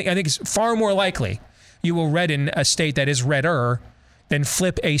 Yeah, I think it's far more likely you will redden a state that is redder than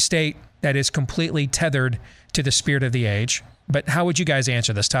flip a state that is completely tethered to the spirit of the age. But how would you guys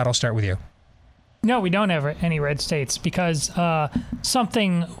answer this? Todd, I'll start with you. No, we don't have any red states because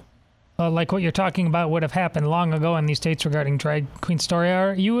something like what you're talking about would have happened long ago in these states regarding drag queen story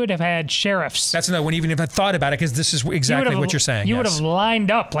hour. You would have had sheriffs. That's another one, even if I thought about it, because this is exactly what you're saying. You would have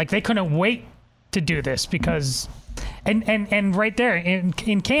lined up. Like, they couldn't wait to do this because... And right there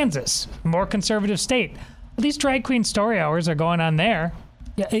in Kansas, more conservative state, these drag queen story hours are going on there.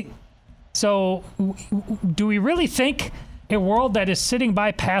 Yeah. So do we really think a world that is sitting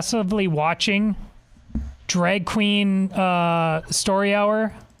by passively watching drag queen story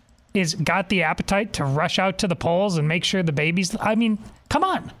hour is got the appetite to rush out to the polls and make sure the babies? I mean, come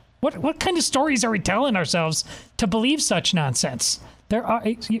on. What kind of stories are we telling ourselves to believe such nonsense?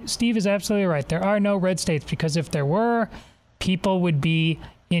 Steve is absolutely right. There are no red states, because if there were, people would be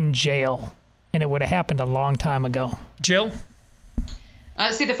in jail, and it would have happened a long time ago. Jill?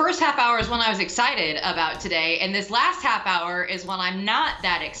 See, the first half hour is when I was excited about today, and this last half hour is when I'm not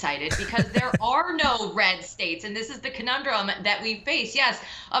that excited, because there are no red states, and this is the conundrum that we face. Yes,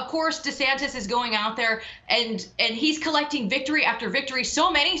 of course, DeSantis is going out there, and he's collecting victory after victory,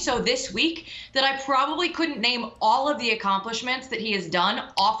 so many so this week that I probably couldn't name all of the accomplishments that he has done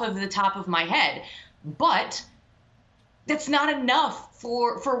off of the top of my head. But that's not enough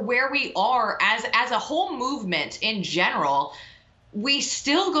for where we are as a whole movement in general. We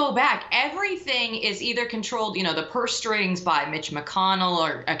still go back. Everything is either controlled, the purse strings by Mitch McConnell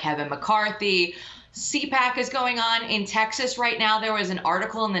or Kevin McCarthy. CPAC is going on in Texas right now. There was an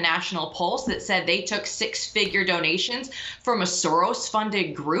article in the National Pulse that said they took 6-figure donations from a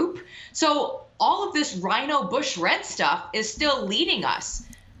Soros-funded group. So all of this Rhino Bush Red stuff is still leading us.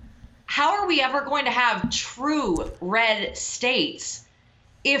 How are we ever going to have true red states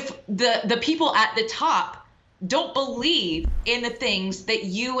if the people at the top don't believe in the things that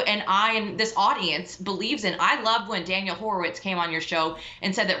you and I and this audience believes in? I loved when Daniel Horowitz came on your show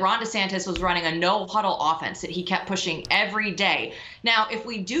and said that Ron DeSantis was running a no-huddle offense that he kept pushing every day. Now, if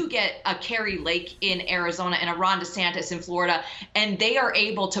we do get a Kari Lake in Arizona and a Ron DeSantis in Florida, and they are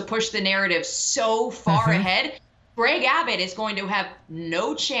able to push the narrative so far ahead, Greg Abbott is going to have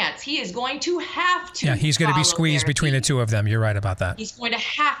no chance. He is going to have to. Yeah, he's going to be squeezed between the two of them. You're right about that. He's going to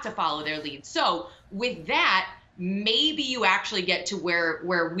have to follow their lead. So with that, maybe you actually get to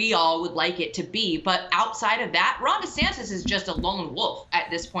where we all would like it to be. But outside of that, Ron DeSantis is just a lone wolf at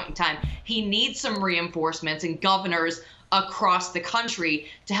this point in time. He needs some reinforcements and governors across the country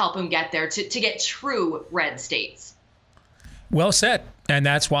to help him get there, to get true red states. Well said. And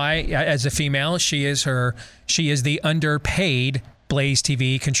that's why, as a female, she is the underpaid Blaze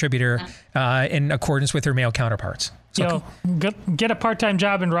TV contributor in accordance with her male counterparts. So, get a part-time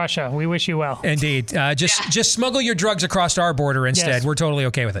job in Russia. We wish you well. Indeed. Just smuggle your drugs across our border instead. Yes. We're totally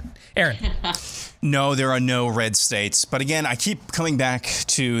okay with it. Aaron. No, there are no red states. But again, I keep coming back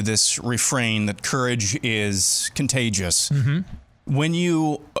to this refrain that courage is contagious. Mm-hmm. When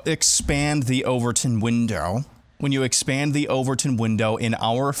you expand the Overton window, in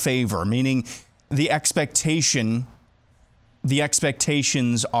our favor, meaning the expectations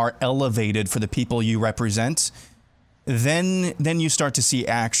are elevated for the people you represent, then you start to see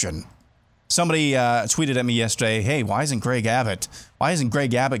action. Somebody tweeted at me yesterday, hey, why isn't Greg Abbott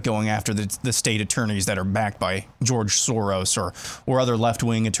going after the state attorneys that are backed by George Soros or other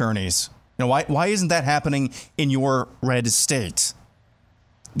left-wing attorneys? Why isn't that happening in your red state?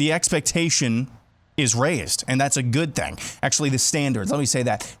 The expectation is raised, and that's a good thing. Actually, the standards, let me say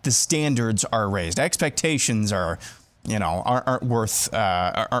that, the standards are raised. Expectations aren't worth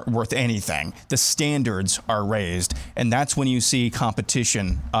anything. The standards are raised, and that's when you see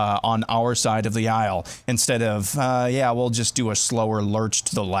competition on our side of the aisle instead of we'll just do a slower lurch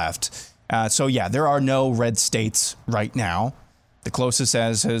to the left. There are no red states right now. The closest,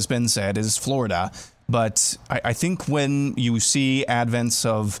 as has been said, is Florida. But I think when you see advents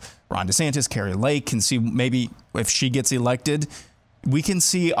of Ron DeSantis, Kari Lake, and see maybe if she gets elected, we can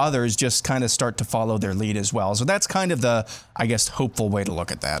see others just kind of start to follow their lead as well. So that's kind of the, I guess, hopeful way to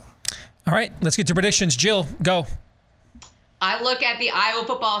look at that. All right, let's get to predictions. Jill, go. I look at the Iowa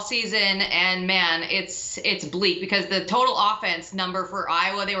football season, and man, it's bleak because the total offense number for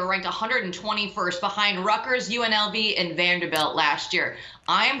Iowa, they were ranked 121st behind Rutgers, UNLV, and Vanderbilt last year.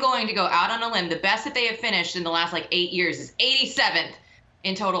 I am going to go out on a limb. The best that they have finished in the last 8 years is 87th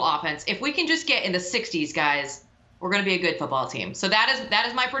in total offense. If we can just get in the 60s, guys, we're going to be a good football team. So that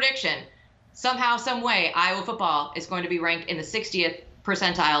is my prediction. Somehow, some way, Iowa football is going to be ranked in the 60th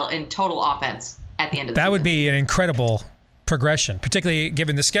percentile in total offense at the end of the season. That would be an incredible progression, particularly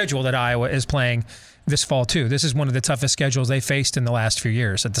given the schedule that Iowa is playing this fall too. This is one of the toughest schedules they faced in the last few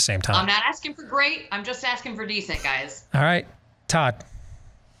years at the same time. I'm not asking for great. I'm just asking for decent, guys. All right. Todd.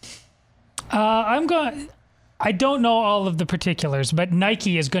 I don't know all of the particulars, but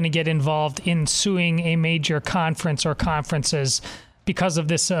Nike is going to get involved in suing a major conference or conferences because of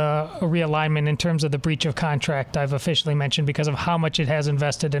this realignment in terms of the breach of contract I've officially mentioned, because of how much it has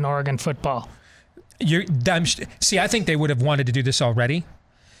invested in Oregon football. I think they would have wanted to do this already.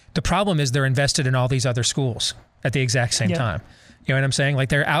 The problem is they're invested in all these other schools at the exact same time. You know what I'm saying? Like,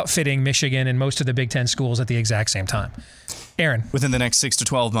 they're outfitting Michigan and most of the Big Ten schools at the exact same time. Aaron. Within the next 6 to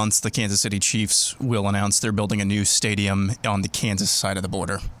 12 months, the Kansas City Chiefs will announce they're building a new stadium on the Kansas side of the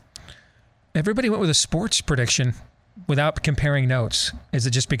border. Everybody went with a sports prediction without comparing notes. Is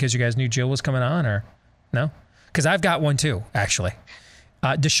it just because you guys knew Jill was coming on, or no? Because I've got one too, actually.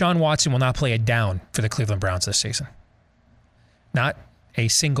 Deshaun Watson will not play a down for the Cleveland Browns this season. Not a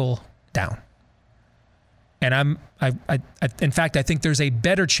single down. And in fact, I think there's a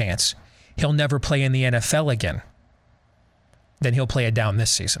better chance he'll never play in the NFL again than he'll play a down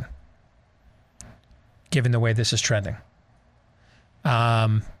this season, given the way this is trending.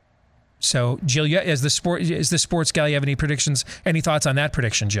 So, Jill, as the sports gal, you have any predictions, any thoughts on that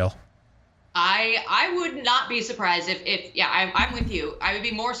prediction, Jill? I would not be surprised if I'm with you. I would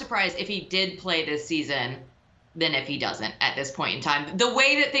be more surprised if he did play this season than if he doesn't at this point in time. The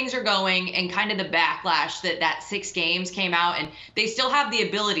way that things are going and kind of the backlash that 6 games came out, and they still have the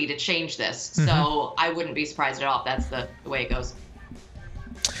ability to change this. Mm-hmm. So I wouldn't be surprised at all if that's the way it goes.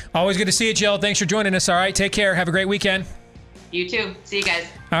 Always good to see you, Jill. Thanks for joining us. All right, take care. Have a great weekend. You too. See you guys.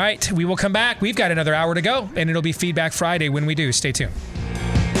 All right, we will come back. We've got another hour to go, and it'll be Feedback Friday when we do. Stay tuned.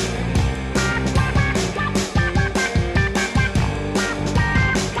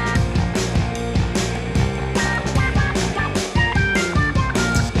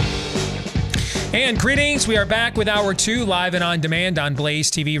 And greetings. We are back with Hour 2, live and on demand on Blaze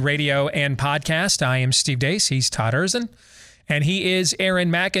TV, radio, and podcast. I am Steve Deace. He's Todd Erzin. And he is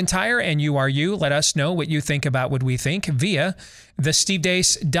Aaron McIntyre, and you are you. Let us know what you think about what we think via the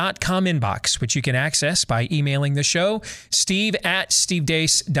stevedeace.com inbox, which you can access by emailing the show,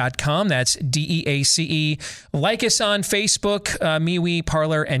 steve@stevedeace.com. That's DEACE. Like us on Facebook, MeWe,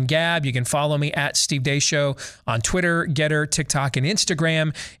 Parler, and Gab. You can follow me at Steve Deace Show on Twitter, Getter, TikTok, and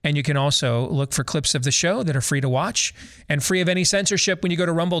Instagram. And you can also look for clips of the show that are free to watch and free of any censorship when you go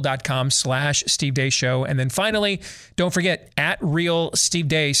to rumble.com/Steve Deace Show. And then finally, don't forget, at Real Steve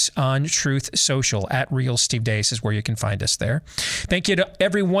Deace on Truth Social. At Real Steve Deace is where you can find us there. Thank you to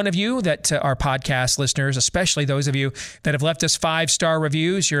every one of you that are podcast listeners, especially those of you that have left us 5-star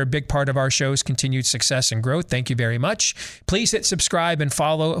reviews. You're a big part of our show's continued success and growth. Thank you very much. Please hit subscribe and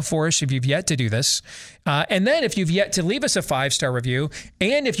follow for us if you've yet to do this. And then if you've yet to leave us a 5-star review,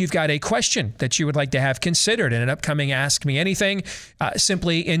 and if you've got a question that you would like to have considered in an upcoming Ask Me Anything,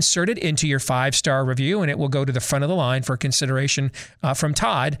 simply insert it into your 5-star review, and it will go to the front of the line for consideration from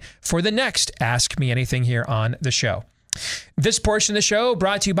Todd for the next Ask Me Anything here on the show. This portion of the show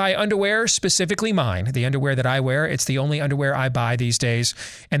brought to you by underwear, specifically mine, the underwear that I wear. It's the only underwear I buy these days,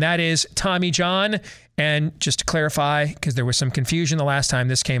 and that is Tommy John. And just to clarify, because there was some confusion the last time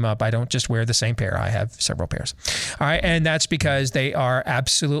this came up, I don't just wear the same pair. I have several pairs. All right, and that's because they are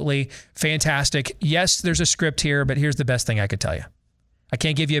absolutely fantastic. Yes, there's a script here, but here's the best thing I could tell you. I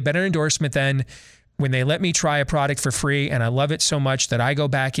can't give you a better endorsement than when they let me try a product for free, and I love it so much that I go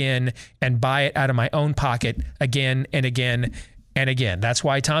back in and buy it out of my own pocket again and again and again. That's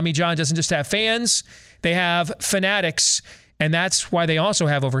why Tommy John doesn't just have fans, they have fanatics, and that's why they also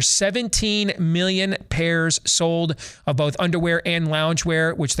have over 17 million pairs sold of both underwear and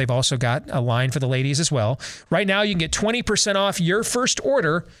loungewear, which they've also got a line for the ladies as well. Right now, you can get 20% off your first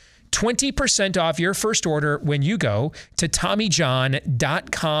order. 20% off your first order when you go to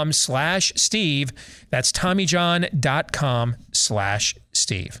TommyJohn.com/Steve. That's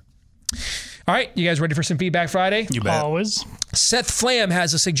TommyJohn.com/Steve. All right, you guys ready for some Feedback Friday? You bet. Always. Seth Flam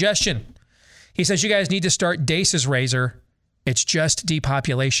has a suggestion. He says you guys need to start Dace's razor. It's just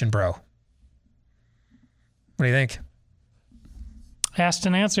depopulation, bro. What do you think? Asked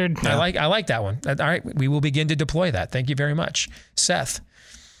and answered. I like that one. All right, we will begin to deploy that. Thank you very much, Seth.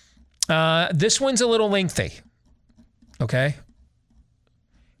 This one's a little lengthy, okay?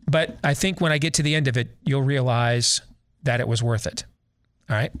 But I think when I get to the end of it, you'll realize that it was worth it.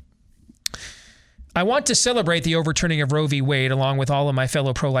 All right? I want to celebrate the overturning of Roe v. Wade along with all of my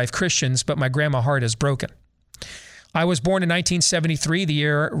fellow pro-life Christians, but my grandma heart is broken. I was born in 1973, the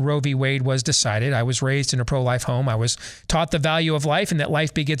year Roe v. Wade was decided. I was raised in a pro-life home. I was taught the value of life and that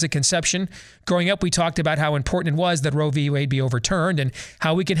life begins at conception. Growing up, we talked about how important it was that Roe v. Wade be overturned and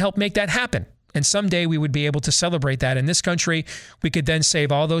how we could help make that happen. And someday we would be able to celebrate that in this country. We could then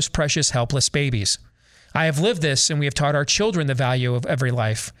save all those precious, helpless babies. I have lived this, and we have taught our children the value of every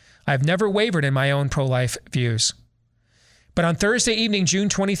life. I have never wavered in my own pro-life views. But on Thursday evening, June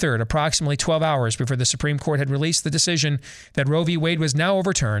 23rd, approximately 12 hours before the Supreme Court had released the decision that Roe v. Wade was now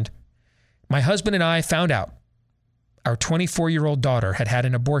overturned, my husband and I found out our 24-year-old daughter had had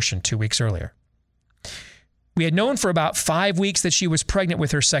an abortion 2 weeks earlier. We had known for about 5 weeks that she was pregnant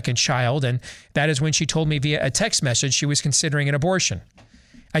with her second child, and that is when she told me via a text message she was considering an abortion.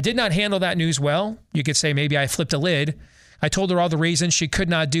 I did not handle that news well. You could say maybe I flipped a lid. I told her all the reasons she could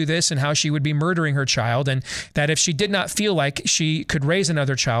not do this and how she would be murdering her child, and that if she did not feel like she could raise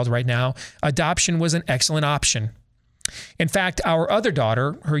another child right now, adoption was an excellent option. In fact, our other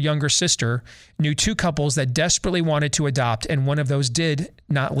daughter, her younger sister, knew two couples that desperately wanted to adopt, and one of those did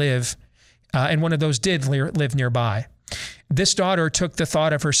not live, live nearby. This daughter took the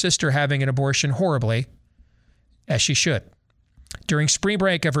thought of her sister having an abortion horribly, as she should. During spring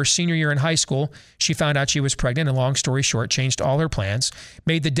break of her senior year in high school, she found out she was pregnant and, long story short, changed all her plans,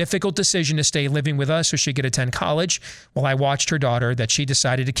 made the difficult decision to stay living with us so she could attend college, while I watched her daughter that she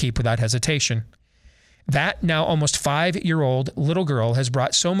decided to keep without hesitation. That now almost 5-year-old little girl has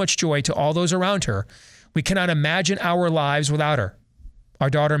brought so much joy to all those around her, we cannot imagine our lives without her. Our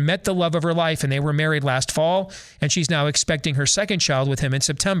daughter met the love of her life, and they were married last fall, and she's now expecting her second child with him in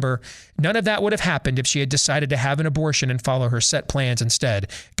September. None of that would have happened if she had decided to have an abortion and follow her set plans instead.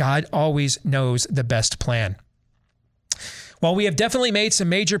 God always knows the best plan. While we have definitely made some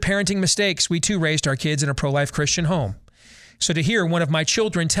major parenting mistakes, we too raised our kids in a pro-life Christian home. So to hear one of my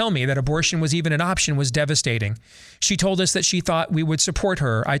children tell me that abortion was even an option was devastating. She told us that she thought we would support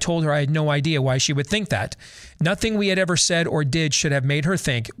her. I told her I had no idea why she would think that. Nothing we had ever said or did should have made her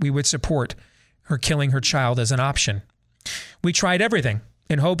think we would support her killing her child as an option. We tried everything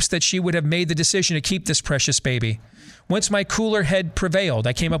in hopes that she would have made the decision to keep this precious baby. Once my cooler head prevailed,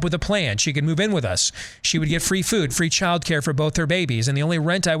 I came up with a plan. She could move in with us. She would get free food, free childcare for both her babies, and the only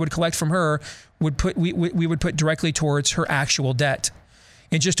rent I would collect from her we would put directly towards her actual debt.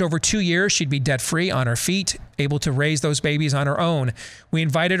 In just over 2 years, she'd be debt-free, on her feet, able to raise those babies on her own. We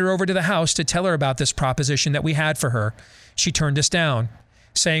invited her over to the house to tell her about this proposition that we had for her. She turned us down,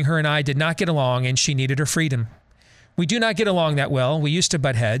 saying her and I did not get along and she needed her freedom. We do not get along that well. We used to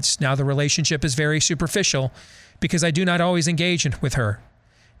butt heads. Now the relationship is very superficial because I do not always engage with her.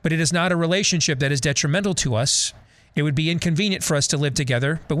 But it is not a relationship that is detrimental to us. It would be inconvenient for us to live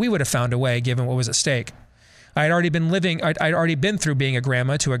together, but we would have found a way given what was at stake. I'd already been through being a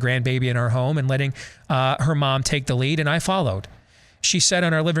grandma to a grandbaby in our home and letting her mom take the lead, and I followed. She sat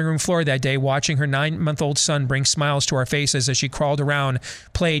on our living room floor that day watching her 9-month-old son bring smiles to our faces as she crawled around,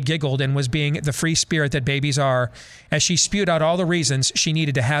 played, giggled, and was being the free spirit that babies are, as she spewed out all the reasons she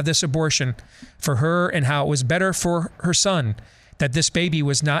needed to have this abortion for her and how it was better for her son, that this baby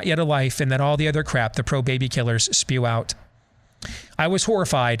was not yet a life, and that all the other crap the pro-baby killers spew out. I was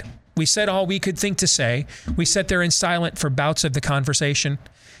horrified. We said all we could think to say. We sat there in silence for bouts of the conversation.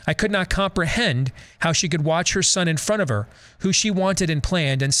 I could not comprehend how she could watch her son in front of her, who she wanted and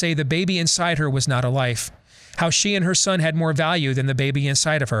planned, and say the baby inside her was not a life. How she and her son had more value than the baby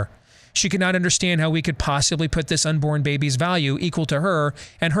inside of her. She could not understand how we could possibly put this unborn baby's value equal to her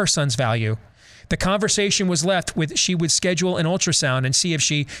and her son's value. The conversation was left with she would schedule an ultrasound and see if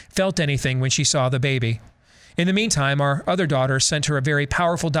she felt anything when she saw the baby. In the meantime, our other daughter sent her a very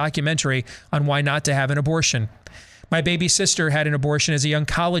powerful documentary on why not to have an abortion. My baby sister had an abortion as a young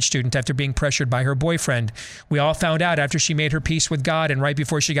college student after being pressured by her boyfriend. We all found out after she made her peace with God and right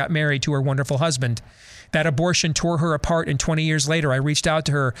before she got married to her wonderful husband. That abortion tore her apart, and 20 years later, I reached out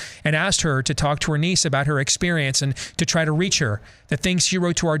to her and asked her to talk to her niece about her experience and to try to reach her. The things she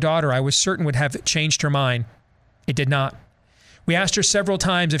wrote to our daughter, I was certain would have changed her mind. It did not. We asked her several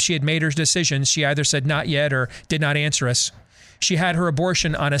times if she had made her decisions. She either said not yet or did not answer us. She had her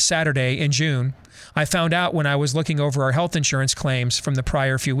abortion on a Saturday in June. I found out when I was looking over our health insurance claims from the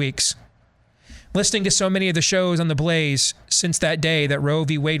prior few weeks. Listening to so many of the shows on The Blaze since that day that Roe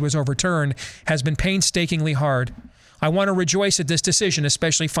v. Wade was overturned has been painstakingly hard. I want to rejoice at this decision,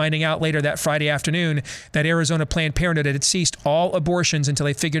 especially finding out later that Friday afternoon that Arizona Planned Parenthood had ceased all abortions until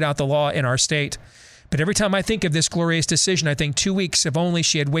they figured out the law in our state. But every time I think of this glorious decision, I think 2 weeks, if only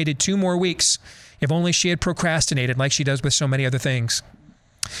she had waited 2 more weeks, if only she had procrastinated like she does with so many other things.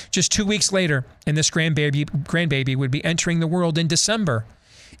 Just 2 weeks later, and this grandbaby would be entering the world in December.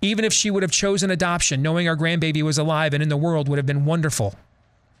 Even if she would have chosen adoption, knowing our grandbaby was alive and in the world would have been wonderful.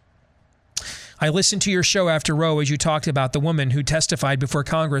 I listened to your show after Roe as you talked about the woman who testified before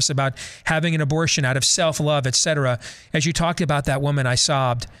Congress about having an abortion out of self-love, etc. As you talked about that woman, I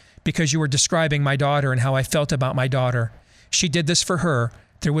sobbed because you were describing my daughter and how I felt about my daughter. She did this for her.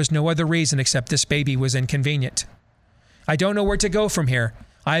 There was no other reason except this baby was inconvenient. I don't know where to go from here.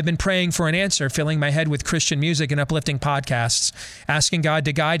 I have been praying for an answer, filling my head with Christian music and uplifting podcasts, asking God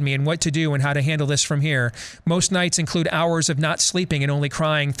to guide me in what to do and how to handle this from here. Most nights include hours of not sleeping and only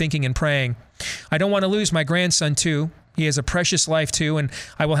crying, thinking, and praying. I don't want to lose my grandson, too. He has a precious life, too, and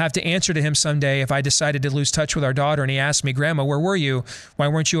I will have to answer to him someday if I decided to lose touch with our daughter and he asked me, Grandma, where were you? Why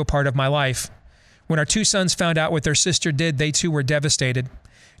weren't you a part of my life? When our 2 sons found out what their sister did, they, too, were devastated.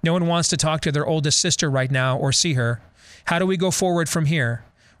 No one wants to talk to their oldest sister right now or see her. How do we go forward from here?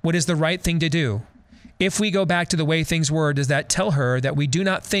 What is the right thing to do? If we go back to the way things were, does that tell her that we do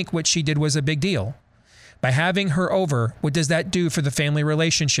not think what she did was a big deal? By having her over, what does that do for the family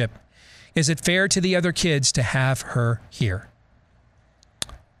relationship? Is it fair to the other kids to have her here?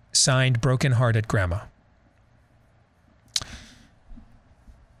 Signed, Broken-Hearted Grandma.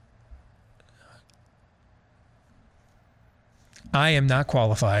 I am not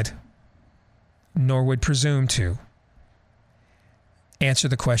qualified, nor would presume to answer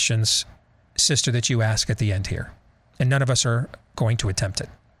the questions, sister, that you ask at the end here. And none of us are going to attempt it.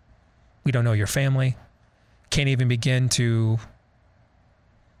 We don't know your family. Can't even begin to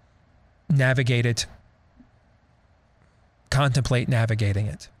navigate it, contemplate navigating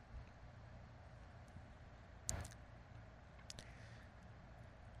it.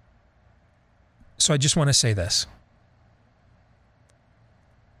 So I just want to say this.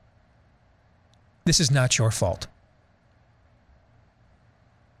 This is not your fault.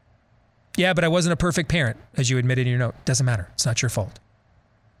 Yeah, but I wasn't a perfect parent, as you admitted in your note. Doesn't matter. It's not your fault.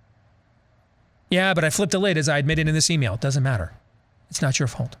 Yeah, but I flipped a lid, as I admitted in this email. Doesn't matter. It's not your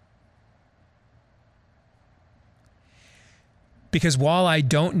fault. Because while I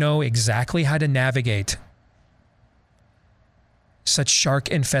don't know exactly how to navigate such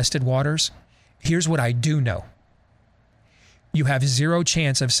shark-infested waters, here's what I do know. You have zero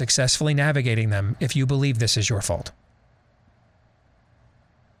chance of successfully navigating them if you believe this is your fault.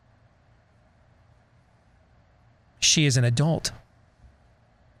 She is an adult.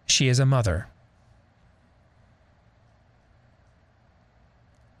 She is a mother.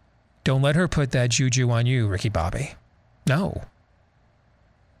 Don't let her put that juju on you, Ricky Bobby. No.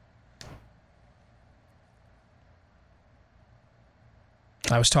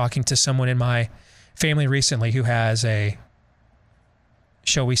 I was talking to someone in my family recently who has a,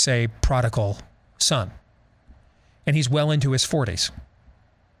 shall we say, prodigal son. And he's well into his 40s.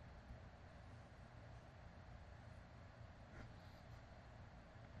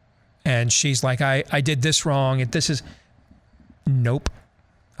 And she's like, I did this wrong. And this is, nope.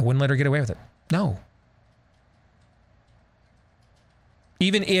 I wouldn't let her get away with it. No.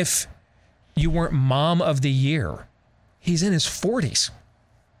 Even if you weren't mom of the year, he's in his 40s.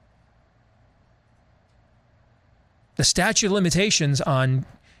 The statute of limitations on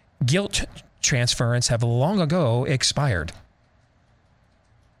guilt transference have long ago expired.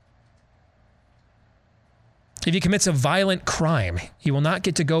 If he commits a violent crime, he will not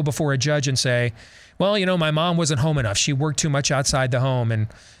get to go before a judge and say, well, you know, my mom wasn't home enough. She worked too much outside the home and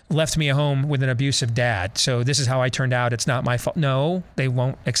left me at home with an abusive dad. So this is how I turned out. It's not my fault. No, they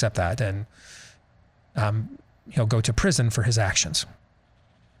won't accept that. And he'll go to prison for his actions.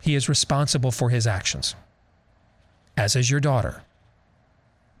 He is responsible for his actions, as is your daughter.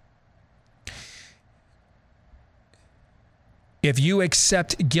 If you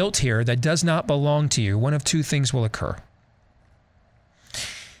accept guilt here that does not belong to you, one of 2 things will occur.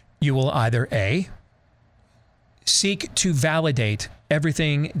 You will either A, seek to validate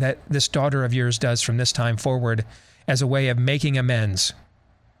everything that this daughter of yours does from this time forward as a way of making amends.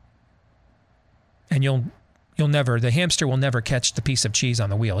 And you'll never, the hamster will never catch the piece of cheese on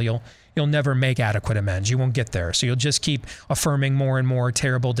the wheel. You'll never make adequate amends. You won't get there. So you'll just keep affirming more and more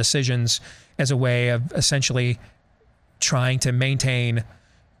terrible decisions as a way of essentially trying to maintain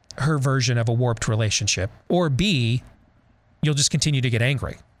her version of a warped relationship. Or B, you'll just continue to get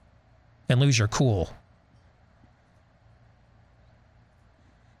angry and lose your cool.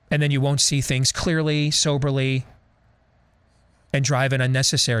 And then you won't see things clearly, soberly, and drive an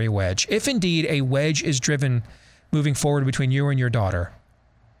unnecessary wedge. If indeed a wedge is driven moving forward between you and your daughter,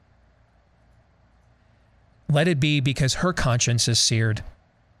 let it be because her conscience is seared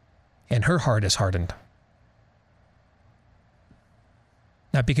and her heart is hardened.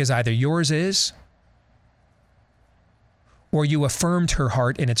 Not because either yours is or you affirmed her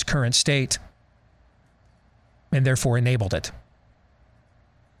heart in its current state and therefore enabled it.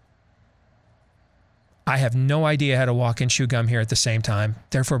 I have no idea how to walk and chew gum here at the same time.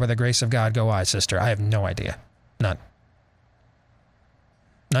 Therefore, by the grace of God, go I, sister. I have no idea. None.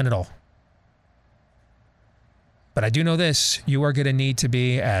 None at all. But I do know this. You are going to need to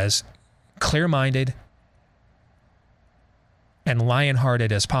be as clear-minded and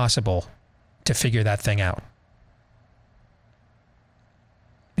lion-hearted as possible to figure that thing out.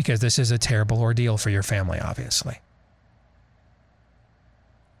 Because this is a terrible ordeal for your family, obviously.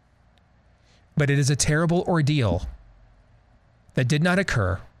 But it is a terrible ordeal that did not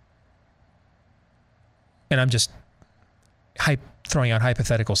occur. And I'm just throwing out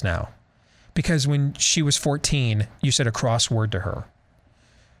hypotheticals now. Because when she was 14, you said a cross word to her.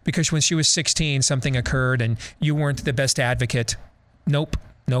 Because when she was 16, something occurred and you weren't the best advocate. Nope,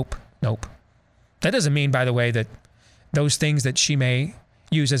 nope, nope. That doesn't mean, by the way, that those things that she may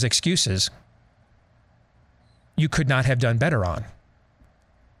use as excuses, you could not have done better on.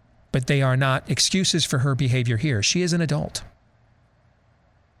 But they are not excuses for her behavior here. She is an adult.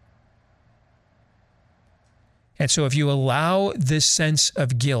 And so if you allow this sense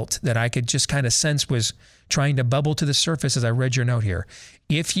of guilt that I could just kind of sense was trying to bubble to the surface as I read your note here,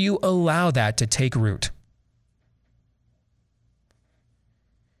 if you allow that to take root,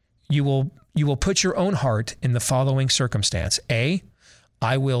 you will put your own heart in the following circumstance. A,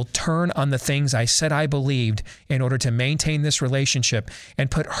 I will turn on the things I said I believed in order to maintain this relationship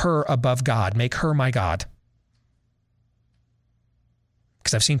and put her above God, make her my God.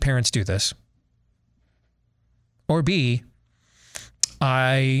 Because I've seen parents do this. Or B,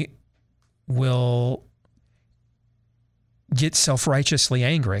 I will get self-righteously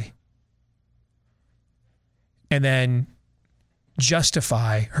angry and then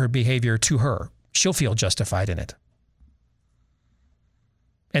justify her behavior to her. She'll feel justified in it.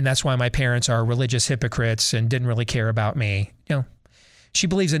 And that's why my parents are religious hypocrites and didn't really care about me. You know, she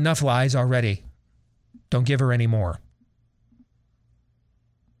believes enough lies already. Don't give her any more.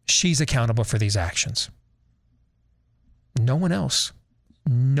 She's accountable for these actions. No one else.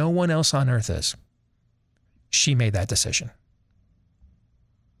 No one else on earth is. She made that decision.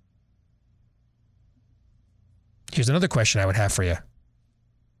 Here's another question I would have for you.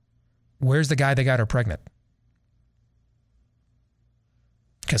 Where's the guy that got her pregnant?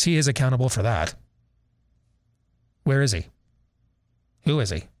 Because he is accountable for that. Where is he? Who is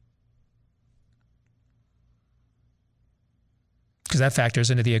he? Because that factors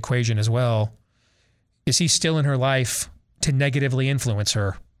into the equation as well. Is he still in her life to negatively influence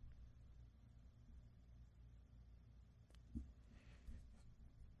her?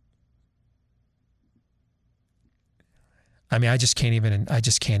 I mean, I just can't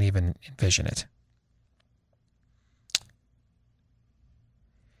even envision it.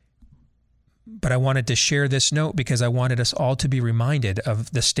 But I wanted to share this note because I wanted us all to be reminded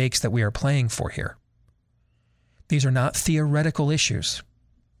of the stakes that we are playing for here. These are not theoretical issues.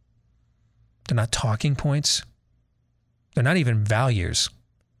 They're not talking points. They're not even values.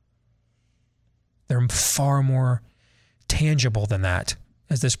 They're far more tangible than that,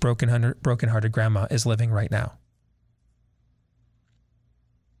 as this broken-hearted grandma is living right now.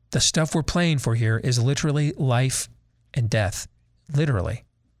 The stuff we're playing for here is literally life and death. Literally.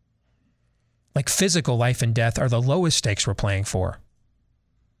 Like physical life and death are the lowest stakes we're playing for.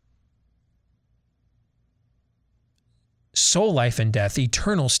 Soul life and death,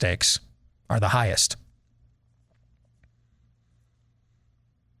 eternal stakes, are the highest.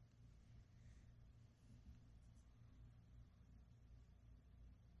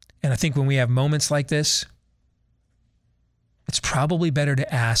 And I think when we have moments like this, it's probably better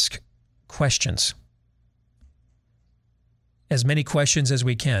to ask questions. As many questions as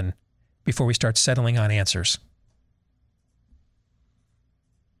we can before we start settling on answers.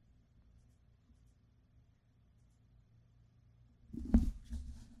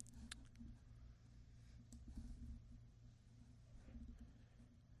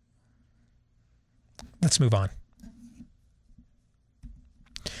 Let's move on.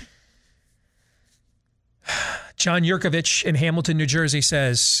 John Yurkovich in Hamilton, New Jersey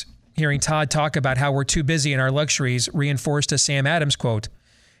says, hearing Todd talk about how we're too busy in our luxuries reinforced a Sam Adams quote.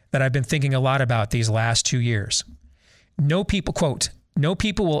 that I've been thinking a lot about these last 2 years. No people, quote, no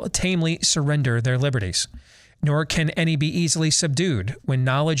people will tamely surrender their liberties, nor can any be easily subdued when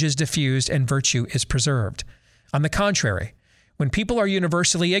knowledge is diffused and virtue is preserved. On the contrary, when people are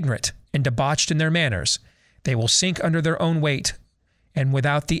universally ignorant and debauched in their manners, they will sink under their own weight and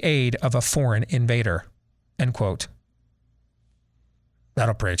without the aid of a foreign invader. End quote.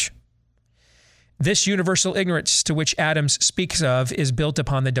 That'll preach. This universal ignorance to which Adams speaks of is built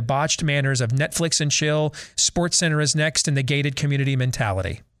upon the debauched manners of Netflix and chill, SportsCenter is next, and the gated community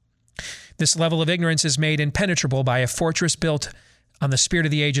mentality. This level of ignorance is made impenetrable by a fortress built on the spirit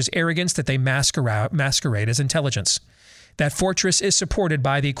of the age's arrogance that they masquerade as intelligence. That fortress is supported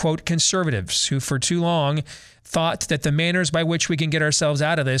by the, quote, conservatives who for too long thought that the manners by which we can get ourselves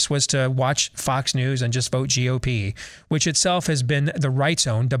out of this was to watch Fox News and just vote GOP, which itself has been the right's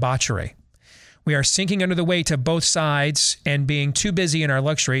own debauchery. We are sinking under the weight of both sides, and being too busy in our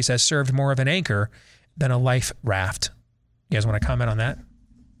luxuries has served more of an anchor than a life raft. You guys want to comment on that?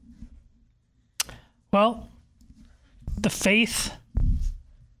 Well, the faith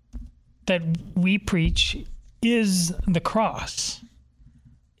that we preach is the cross.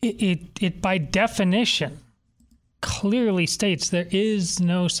 It by definition clearly states there is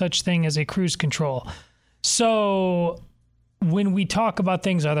no such thing as a cruise control. So when we talk about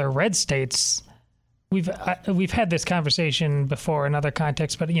things other red states, we've had this conversation before in other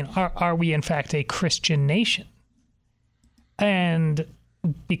contexts, but are we in fact a Christian nation? And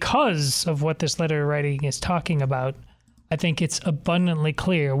because of what this letter writing is talking about, I think it's abundantly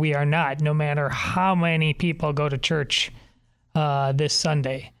clear we are not, no matter how many people go to church this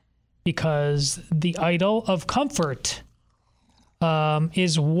Sunday, because the idol of comfort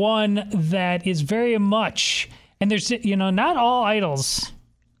is one that is very much, and there's, not all idols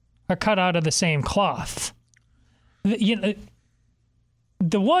are cut out of the same cloth. The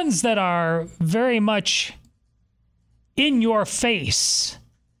ones that are very much in your face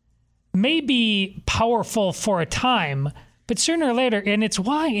may be powerful for a time, but sooner or later, and it's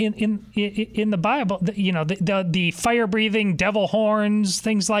why in the Bible, the fire-breathing devil horns,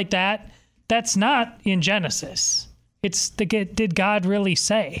 things like that, that's not in Genesis. It's did God really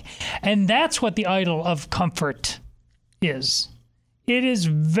say? And that's what the idol of comfort is. It is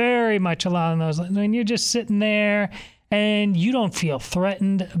very much along those lines. When you're just sitting there and you don't feel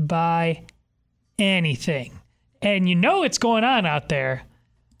threatened by anything, and it's going on out there,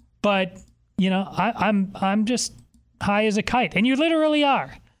 but I'm just high as a kite, and you literally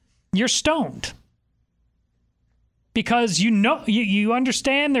are. You're stoned because you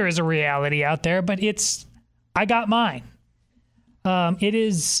understand there is a reality out there, but I got mine. It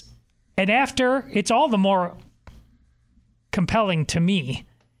is, and after, it's all the more compelling to me,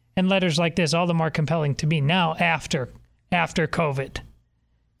 and letters like this all the more compelling to me now after COVID,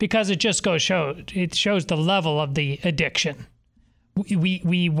 because it just shows the level of the addiction.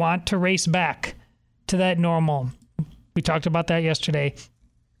 We want to race back to that normal. We talked about that yesterday,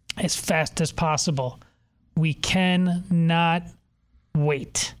 as fast as possible. We cannot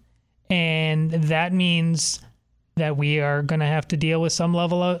wait, and that means that we are going to have to deal with some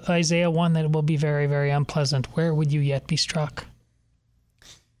level of Isaiah 1 that will be very, very unpleasant. Where would you yet be struck?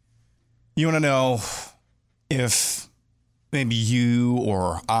 You want to know if maybe you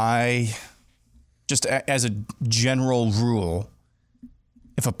or I, just as a general rule,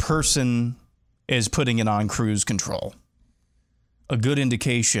 if a person is putting it on cruise control, a good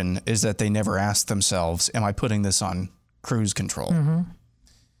indication is that they never ask themselves, am I putting this on cruise control? Mm-hmm.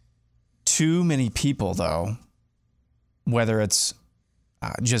 Too many people, though, whether it's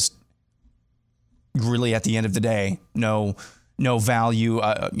just really at the end of the day, no value,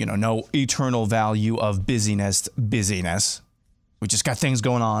 no eternal value of busyness. We just got things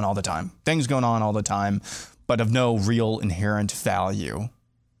going on all the time, but of no real inherent value.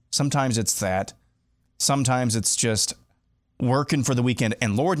 Sometimes it's that. Sometimes it's just working for the weekend.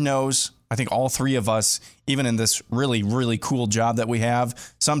 And Lord knows, I think all three of us, even in this really, really cool job that we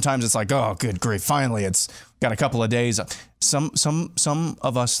have, sometimes it's like, oh, good grief, finally it's got a couple of days. Some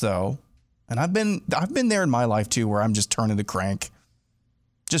of us, though, and I've been there in my life too, where I'm just turning the crank,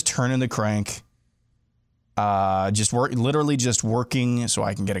 literally just working so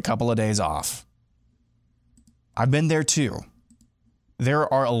I can get a couple of days off. I've been there too.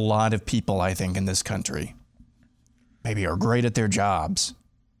 There are a lot of people, I think, in this country, maybe are great at their jobs,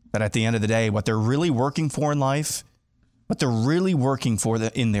 but at the end of the day, what they're really working for in life,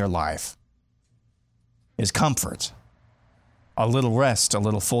 in their life is comfort, a little rest, a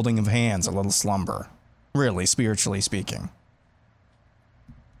little folding of hands, a little slumber, really, spiritually speaking.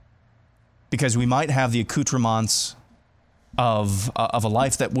 Because we might have the accoutrements of a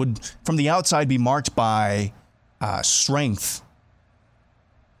life that would, from the outside, be marked by strength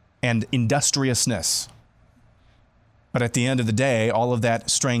and industriousness. But at the end of the day, all of that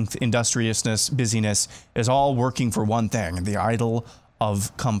strength, industriousness, busyness is all working for one thing, the idol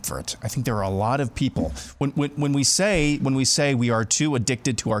of comfort. I think there are a lot of people when we say we are too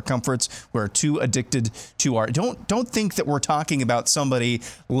addicted to our comforts, we're too addicted to our don't think that we're talking about somebody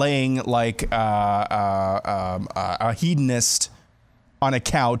laying like a hedonist on a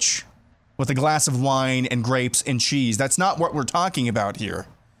couch with a glass of wine and grapes and cheese. That's not what we're talking about here.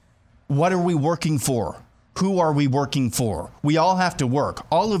 What are we working for? Who are we working for? We all have to work.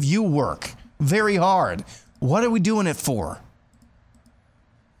 All of you work very hard. What are we doing it for?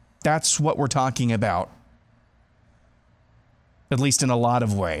 That's what we're talking about. At least in a lot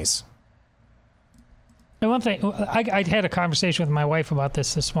of ways. And one thing, I had a conversation with my wife about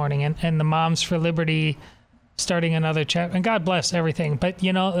this morning, and the Moms for Liberty starting another chat, and God bless everything. But,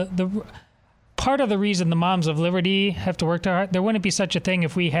 you know, the part of the reason the Moms of Liberty have to work hard, there wouldn't be such a thing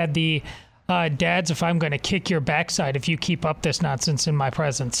if we had the dads, if I'm going to kick your backside if you keep up this nonsense in my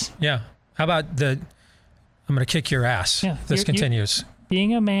presence. Yeah. How about I'm going to kick your ass. Yeah. This continues.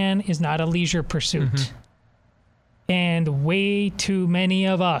 Being a man is not a leisure pursuit. Mm-hmm. And way too many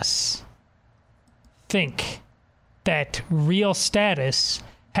of us think that real status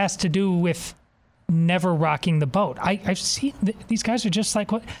has to do with never rocking the boat. I've seen these guys are just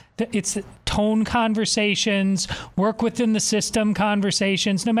like what it's tone conversations, work within the system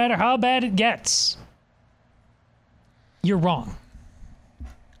conversations. No matter how bad it gets, you're wrong.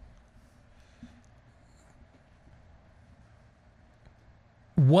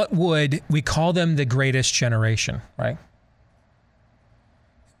 What would we call them? The greatest generation, right?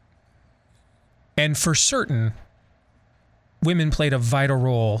 And for certain, women played a vital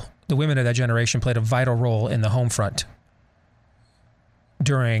role. The women of that generation played a vital role in the home front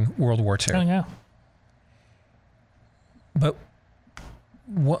during World War II. Oh, yeah. But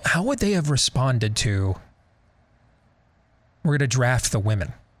how would they have responded to, we're going to draft the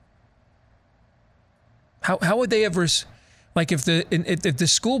women? How would they have like if the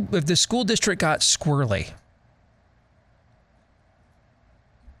school district got squirrely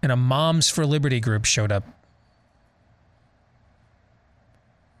and a Moms for Liberty group showed up,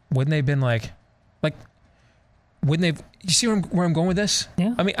 wouldn't they have been like, wouldn't they? You see where I'm going with this?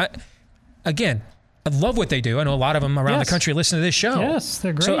 Yeah. I mean, I love what they do. I know a lot of them around the country listen to this show. Yes,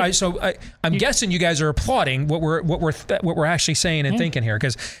 they're great. I'm guessing you guys are applauding what we're actually saying and thinking here,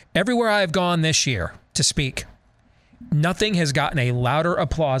 because everywhere I've gone this year to speak, nothing has gotten a louder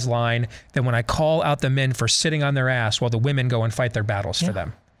applause line than when I call out the men for sitting on their ass while the women go and fight their battles for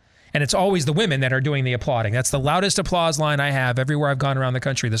them. And it's always the women that are doing the applauding. That's the loudest applause line I have everywhere I've gone around the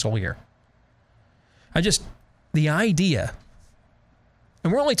country this whole year. The idea,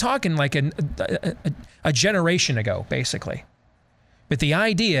 and we're only talking like a generation ago, basically, but the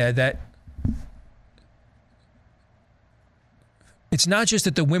idea that it's not just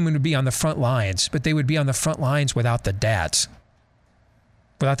that the women would be on the front lines, but they would be on the front lines without the dads,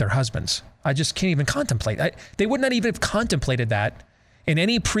 without their husbands. I just can't even contemplate. They would not even have contemplated that in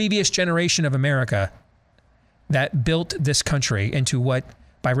any previous generation of America that built this country into what,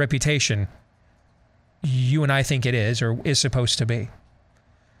 by reputation, you and I think it is or is supposed to be.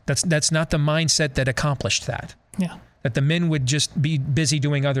 That's not the mindset that accomplished that. Yeah. That the men would just be busy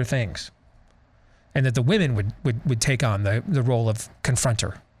doing other things, and that the women would take on the role of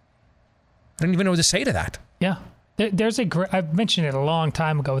confronter. I don't even know what to say to that. Yeah. There's I've mentioned it a long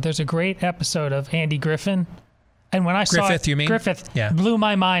time ago. There's a great episode of Andy Griffith. And when I saw Griffith, you mean? Griffith, yeah, blew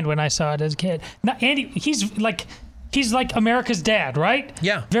my mind when I saw it as a kid. Now, Andy, he's like America's dad, right?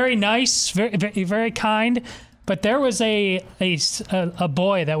 Yeah. Very nice, very, very, very kind. But there was a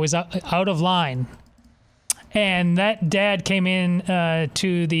boy that was out of line, and that dad came in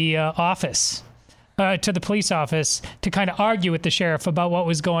to the office, to the police office, to kind of argue with the sheriff about what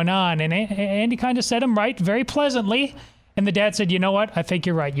was going on. And Andy kind of set him right very pleasantly. And the dad said, "You know what? I think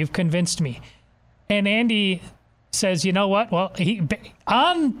you're right. You've convinced me." And Andy says, "You know what? Well, he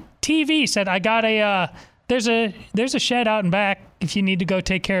on TV said, I got there's a shed out and back if you need to go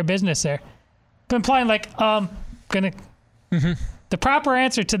take care of business there." Implying like, the proper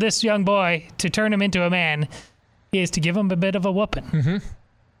answer to this young boy to turn him into a man is to give him a bit of a whooping. Mm-hmm.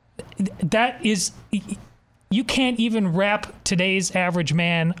 That is, you can't even wrap today's average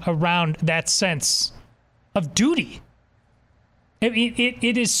man around that sense of duty.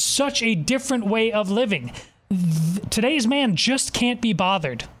 It is such a different way of living. Today's man just can't be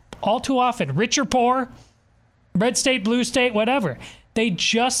bothered. All too often, rich or poor, red state, blue state, whatever. They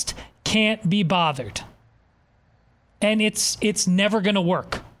just can't be bothered. and it's never going to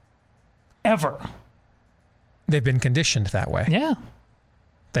work. Ever. They've been conditioned that way. Yeah.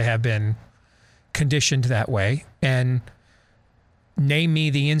 They have been conditioned that way. And name me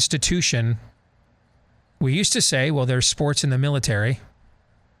the institution. We used to say, well, there's sports in the military.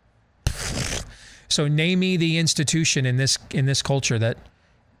 So name me the institution in this culture that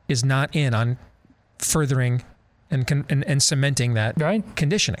is not in on furthering and cementing that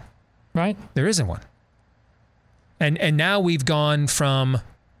conditioning. Right. There isn't one. And now we've gone from,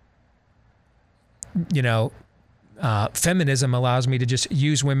 feminism allows me to just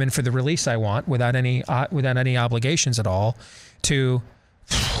use women for the release I want without any obligations at all, to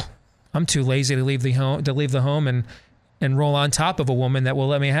I'm too lazy to leave the home and roll on top of a woman that will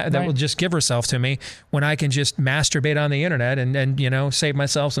let me that will just give herself to me when I can just masturbate on the internet and save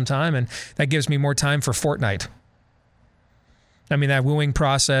myself some time, and that gives me more time for Fortnite. I mean, that wooing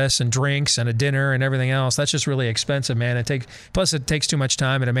process and drinks and a dinner and everything else, that's just really expensive, man. Plus it takes too much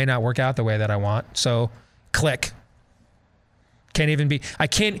time and it may not work out the way that I want. So click.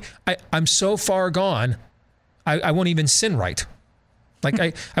 I'm so far gone, I won't even sin right. Like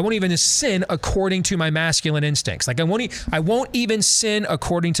I won't even sin according to my masculine instincts. Like I won't even sin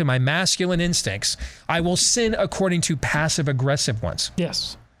according to my masculine instincts. I will sin according to passive aggressive ones.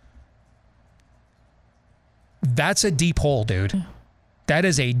 Yes. That's a deep hole, dude. Yeah. That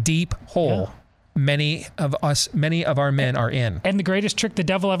is a deep hole. Yeah. Many of our men are in. And the greatest trick the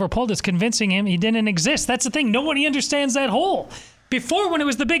devil ever pulled is convincing him he didn't exist. That's the thing. Nobody understands that hole. Before, when it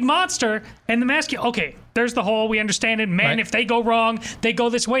was the big monster and the masculine, okay, there's the hole. We understand it. Men, if they go wrong, they go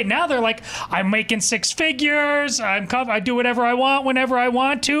this way. Now they're like, I'm making six figures. I do whatever I want whenever I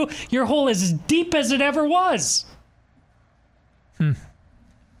want to. Your hole is as deep as it ever was.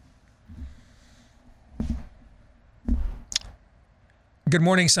 Good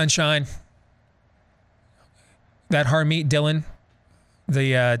morning, sunshine. That Harmeet Dillon,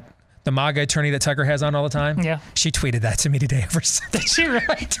 the MAGA attorney that Tucker has on all the time. Yeah. She tweeted that to me today. Did she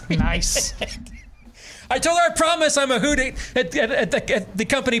really? Nice. I told her I promise I'm a hoot at the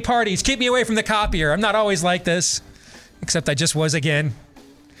company parties. Keep me away from the copier. I'm not always like this, except I just was again.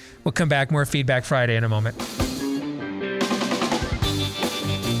 We'll come back. More Feedback Friday in a moment.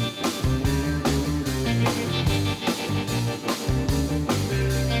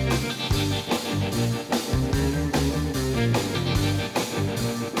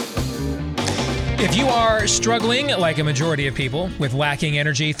 If you are struggling, like a majority of people, with lacking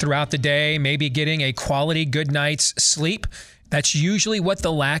energy throughout the day, maybe getting a quality good night's sleep, that's usually what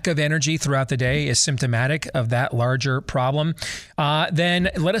the lack of energy throughout the day is symptomatic of that larger problem. Then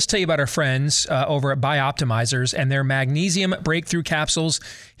let us tell you about our friends over at Bioptimizers and their magnesium breakthrough capsules.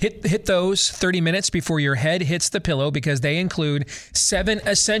 Hit those 30 minutes before your head hits the pillow, because they include 7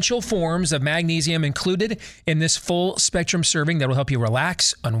 essential forms of magnesium included in this full spectrum serving that will help you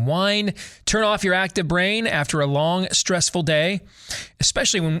relax, unwind, turn off your active brain after a long, stressful day.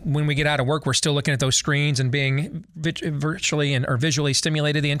 Especially when we get out of work, we're still looking at those screens and being virtually or visually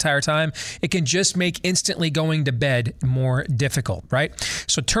stimulated the entire time. It can just make instantly going to bed more difficult, right?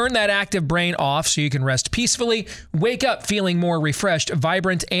 So turn that active brain off so you can rest peacefully, wake up feeling more refreshed,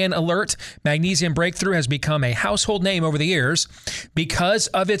 vibrant, and alert. Magnesium Breakthrough has become a household name over the years because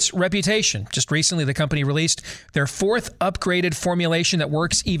of its reputation. Just recently, the company released their 4th upgraded formulation that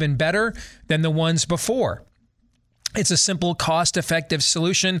works even better than the ones before. It's a simple, cost-effective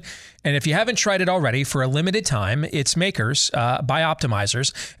solution. And if you haven't tried it already, for a limited time, its makers,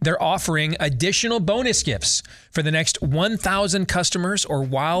 Bioptimizers, they're offering additional bonus gifts for the next 1,000 customers or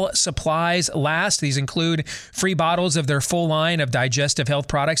while supplies last. These include free bottles of their full line of digestive health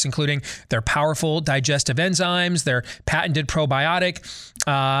products, including their powerful digestive enzymes, their patented probiotic,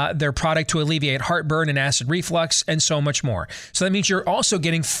 their product to alleviate heartburn and acid reflux, and so much more. So that means you're also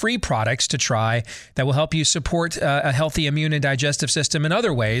getting free products to try that will help you support a healthy immune and digestive system in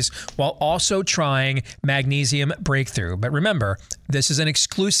other ways, while also trying Magnesium Breakthrough. But remember, this is an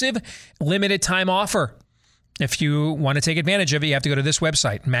exclusive limited time offer. If you want to take advantage of it, you have to go to this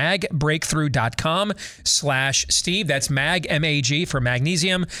website, magbreakthrough.com/Steve. That's mag, M-A-G for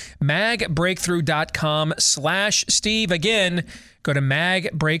magnesium, magbreakthrough.com/Steve. Again, go to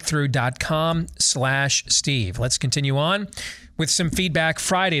magbreakthrough.com/Steve. Let's continue on with some Feedback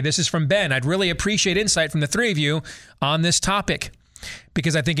Friday. This is from Ben. I'd really appreciate insight from the three of you on this topic,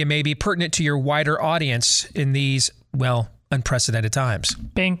 because I think it may be pertinent to your wider audience in these, unprecedented times.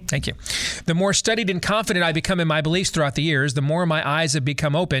 Bing. Thank you. The more studied and confident I become in my beliefs throughout the years, the more my eyes have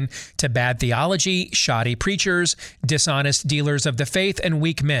become open to bad theology, shoddy preachers, dishonest dealers of the faith, and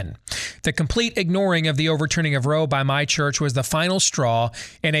weak men. The complete ignoring of the overturning of Roe by my church was the final straw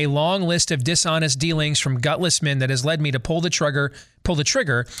in a long list of dishonest dealings from gutless men that has led me to pull the trigger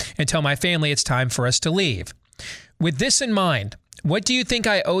and tell my family it's time for us to leave. With this in mind, what do you think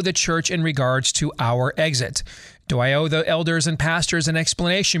I owe the church in regards to our exit? Do I owe the elders and pastors an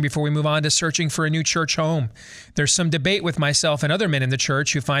explanation before we move on to searching for a new church home? There's some debate with myself and other men in the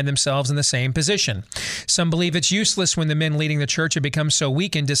church who find themselves in the same position. Some believe it's useless when the men leading the church have become so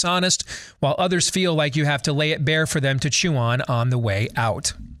weak and dishonest, while others feel like you have to lay it bare for them to chew on the way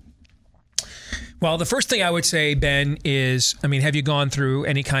out. Well, the first thing I would say, Ben, is, have you gone through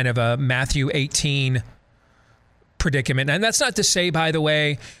any kind of a Matthew 18 predicament? And that's not to say, by the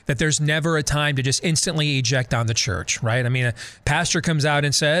way, that there's never a time to just instantly eject on the church, right? A pastor comes out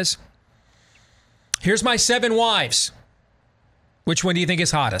and says, here's my 7 wives. Which one do you think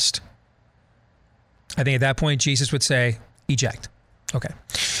is hottest? I think at that point, Jesus would say, eject. Okay.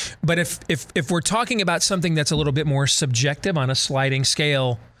 But if we're talking about something that's a little bit more subjective on a sliding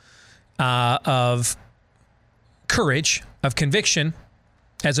scale of courage, of conviction,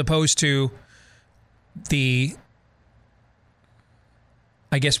 as opposed to the,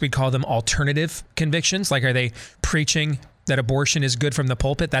 I guess we'd call them alternative convictions. Like, are they preaching that abortion is good from the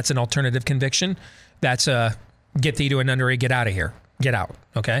pulpit? That's an alternative conviction. That's a get thee to a nunnery, get out of here, get out.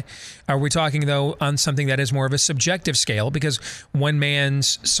 Okay. Are we talking, though, on something that is more of a subjective scale? Because one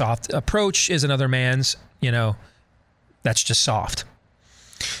man's soft approach is another man's, that's just soft.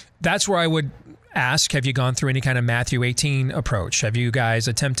 That's where I would ask, have you gone through any kind of Matthew 18 approach? Have you guys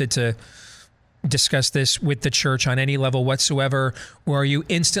attempted to discuss this with the church on any level whatsoever, or are you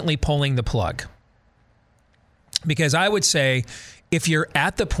instantly pulling the plug? Because I would say, if you're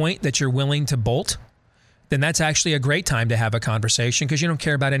at the point that you're willing to bolt, then that's actually a great time to have a conversation, because you don't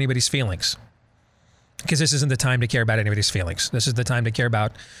care about anybody's feelings. Because this isn't the time to care about anybody's feelings. This is the time to care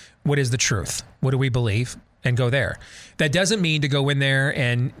about what is the truth. What do we believe? And go there. That doesn't mean to go in there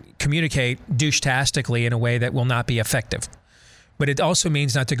and communicate douche-tastically in a way that will not be effective. But it also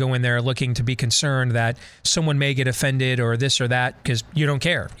means not to go in there looking to be concerned that someone may get offended or this or that, because you don't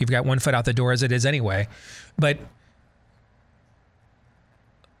care. You've got one foot out the door as it is anyway. But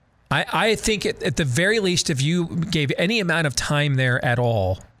I think at the very least, if you gave any amount of time there at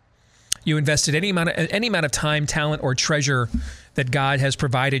all, you invested any amount of time, talent, or treasure that God has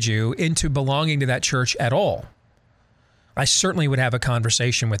provided you into belonging to that church at all, I certainly would have a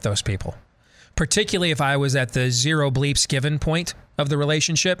conversation with those people. Particularly if I was at the zero bleeps given point of the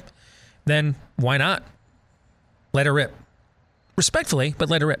relationship, then why not? Let her rip. Respectfully, but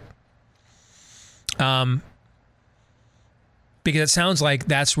let her rip. Because it sounds like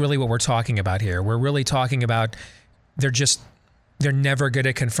that's really what we're talking about here. We're really talking about they're never going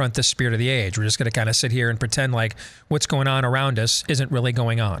to confront the spirit of the age. We're just going to kind of sit here and pretend like what's going on around us isn't really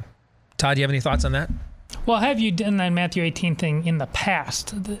going on. Todd, do you have any thoughts on that? Well, have you done that Matthew 18 thing in the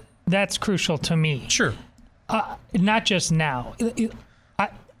past? That's crucial to me. Sure. Not just now.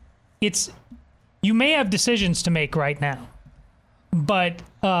 You may have decisions to make right now, but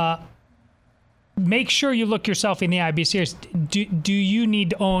make sure you look yourself in the eye. Be serious. Do you need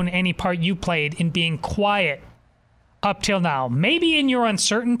to own any part you played in being quiet up till now? Maybe in your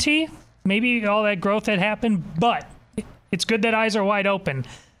uncertainty, maybe all that growth had happened, but it's good that eyes are wide open.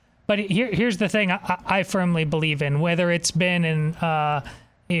 But here's the thing I firmly believe in, whether it's been in a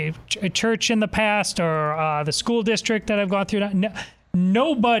church in the past or the school district that I've gone through.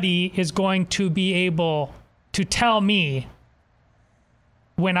 Nobody is going to be able to tell me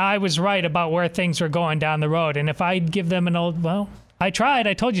when I was right about where things were going down the road. And if I give them an old, well, I tried,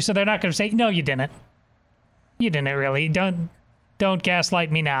 I told you, so they're not going to say, no, you didn't. You didn't really. Don't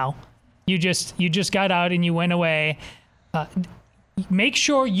gaslight me now. You just got out and you went away. Make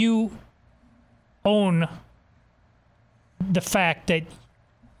sure you own the fact that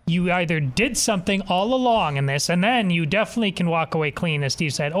you either did something all along in this, and then you definitely can walk away clean, as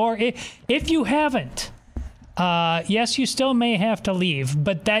Steve said. Or if you haven't, yes, you still may have to leave,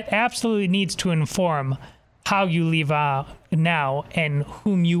 but that absolutely needs to inform how you leave now and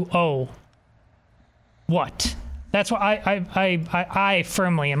whom you owe what. That's why I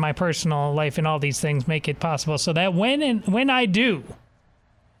firmly, in my personal life and all these things, make it possible so that when I do,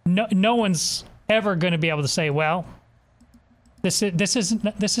 no one's ever going to be able to say, well, this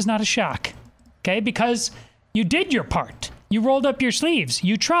is not a shock, okay? Because you did your part. You rolled up your sleeves.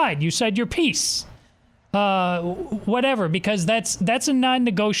 You tried. You said your piece. Whatever, because that's a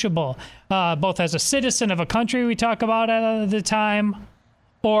non-negotiable, both as a citizen of a country we talk about at the time,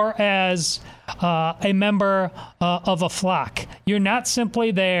 or as a member of a flock. You're not simply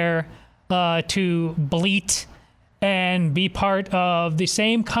there to bleat and be part of the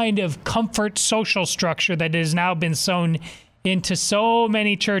same kind of comfort social structure that has now been sown into so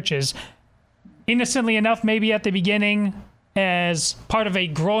many churches. Innocently enough, maybe at the beginning, as part of a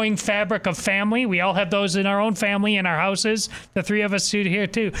growing fabric of family. We all have those in our own family, in our houses. The three of us sit here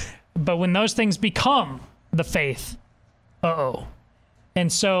too. But when those things become the faith,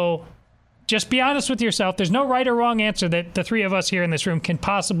 And so just be honest with yourself. There's no right or wrong answer that the three of us here in this room can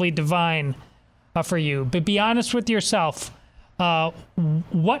possibly divine for you. But be honest with yourself.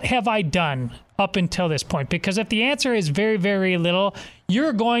 What have I done up until this point? Because if the answer is very, very little,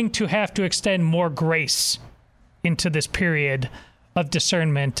 you're going to have to extend more grace into this period of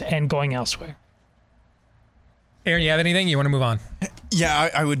discernment and going elsewhere. Aaron, you have anything? You want to move on? Yeah,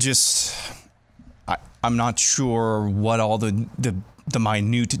 I would just... I'm not sure what all the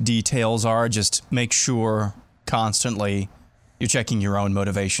minute details are. Just make sure constantly you're checking your own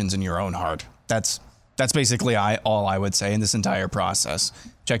motivations in your own heart. That's basically all I would say in this entire process.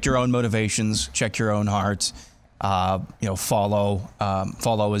 Check your own motivations, check your own heart. Follow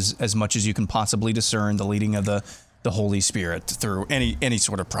as much as you can possibly discern the leading of the Holy Spirit through any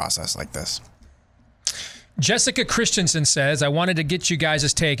sort of process like this. Jessica Christensen says, I wanted to get you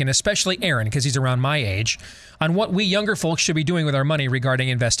guys' take, and especially Aaron, because he's around my age, on what we younger folks should be doing with our money regarding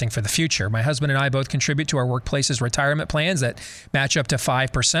investing for the future. My husband and I both contribute to our workplace's retirement plans that match up to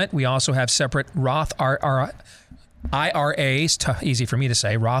 5%. We also have separate Roth IRAs, easy for me to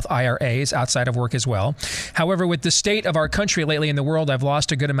say, Roth IRAs outside of work as well. However, with the state of our country lately in the world, I've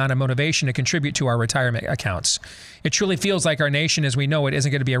lost a good amount of motivation to contribute to our retirement accounts. It truly feels like our nation as we know it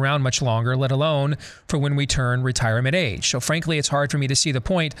isn't going to be around much longer, let alone for when we turn retirement age. So frankly, it's hard for me to see the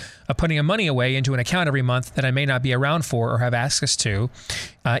point of putting money away into an account every month that I may not be around for or have access to,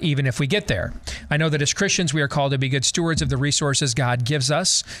 even if we get there. I know that as Christians, we are called to be good stewards of the resources God gives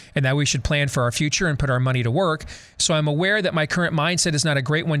us and that we should plan for our future and put our money to work. So I'm aware that my current mindset is not a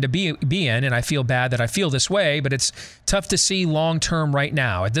great one to be in, and I feel bad that I feel this way, but it's tough to see long-term right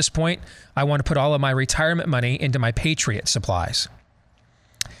now. At this point, I want to put all of my retirement money into my Patriot supplies.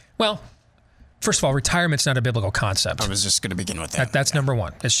 Well, first of all, retirement's not a biblical concept. I was just going to begin with that. That's number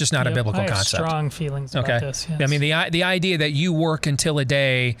one. It's just not a biblical concept. I have strong feelings about this. Yes. I mean, the idea that you work until a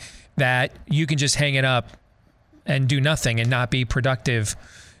day that you can just hang it up and do nothing and not be productive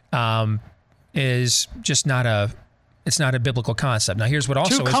is just not a biblical concept. Now, here's what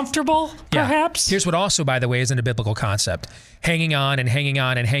also too comfortable, perhaps? Here's what also, by the way, isn't a biblical concept. Hanging on and hanging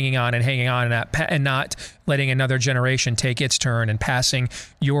on and hanging on and hanging on and not letting another generation take its turn and passing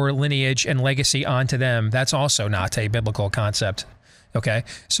your lineage and legacy on to them. That's also not a biblical concept. Okay?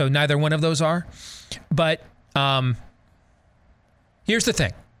 So neither one of those are. But here's the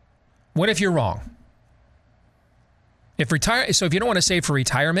thing. What if you're wrong? So if you don't want to save for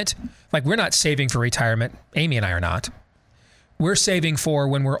retirement, like we're not saving for retirement, Amy and I are not. We're saving for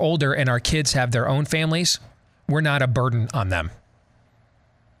when we're older and our kids have their own families. We're not a burden on them.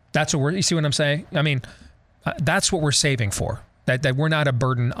 You see what I'm saying? I mean, that's what we're saving for. That we're not a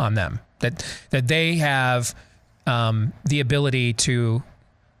burden on them. That they have the ability to,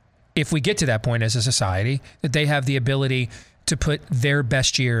 if we get to that point as a society, that they have the ability to put their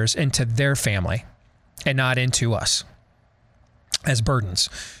best years into their family and not into us as burdens.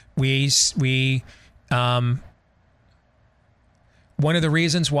 One of the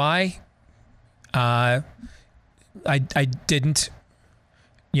reasons why I didn't,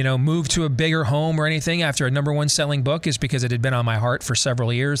 move to a bigger home or anything after a number one selling book is because it had been on my heart for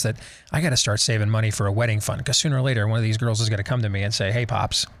several years that I got to start saving money for a wedding fund, because sooner or later one of these girls is going to come to me and say, "Hey,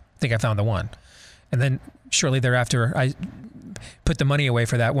 Pops, I think I found the one." And then shortly thereafter, I put the money away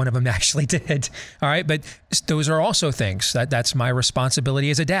for that. One of them actually did. All right. But those are also things that's my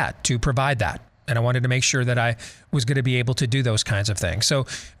responsibility as a dad to provide that. And I wanted to make sure that I was going to be able to do those kinds of things. So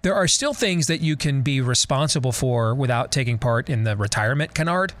there are still things that you can be responsible for without taking part in the retirement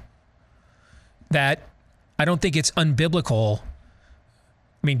canard that I don't think it's unbiblical.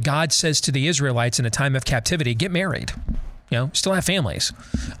 I mean, God says to the Israelites in a time of captivity, get married, still have families,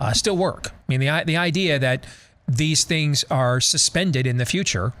 still work. I mean, the idea that these things are suspended in the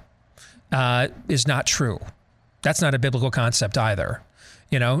future is not true. That's not a biblical concept either.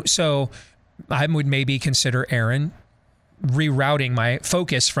 So I would maybe consider, Aaron, rerouting my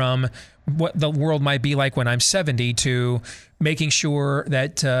focus from what the world might be like when I'm 70 to making sure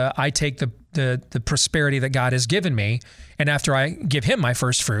that I take the prosperity that God has given me. And after I give him my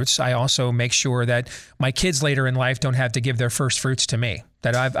first fruits, I also make sure that my kids later in life don't have to give their first fruits to me,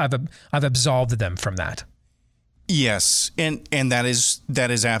 that I've absolved them from that. Yes, and that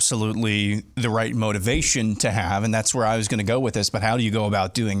is absolutely the right motivation to have, and that's where I was going to go with this. But how do you go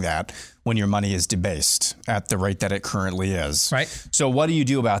about doing that? when your money is debased at the rate that it currently is. Right. So what do you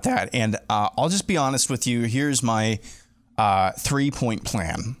do about that? And I'll just be honest with you. Here's my 3-point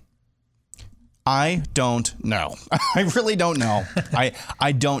plan. I don't know. I really don't know.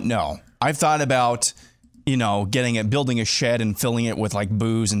 I don't know. I've thought about, building a shed and filling it with like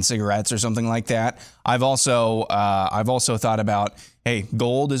booze and cigarettes or something like that. I've also thought about, hey,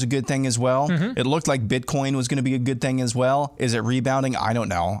 gold is a good thing as well. Mm-hmm. It looked like Bitcoin was going to be a good thing as well. Is it rebounding? I don't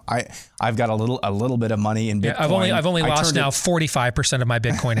know. I've got a little bit of money in Bitcoin. Yeah, I've only lost now 45% of my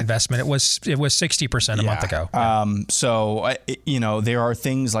Bitcoin investment. It was 60% a month ago. So there are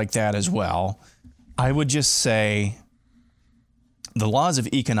things like that as well. I would just say the laws of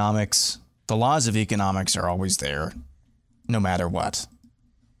economics are always there, no matter what.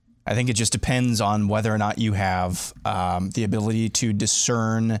 I think it just depends on whether or not you have the ability to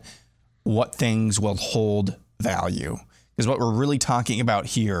discern what things will hold value. Because what we're really talking about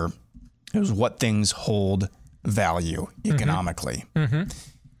here is what things hold value economically.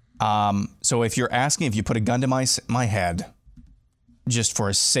 Mm-hmm. So if you're asking, if you put a gun to my head just for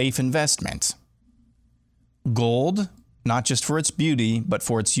a safe investment, gold, not just for its beauty, but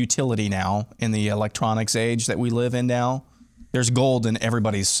for its utility now in the electronics age that we live in now. There's gold in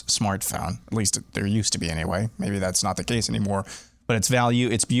everybody's smartphone. At least there used to be anyway. Maybe that's not the case anymore. But its value,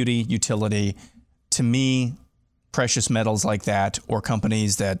 its beauty, utility, to me, precious metals like that or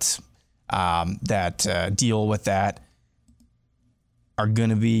companies that deal with that are going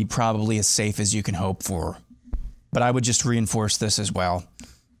to be probably as safe as you can hope for. But I would just reinforce this as well.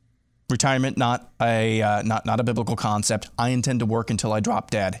 Retirement, not a biblical concept. I intend to work until I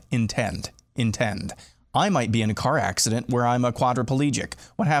drop dead. Intend. I might be in a car accident where I'm a quadriplegic.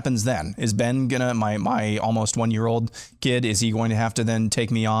 What happens then? Is Ben gonna, my almost 1-year-old kid, is he going to have to then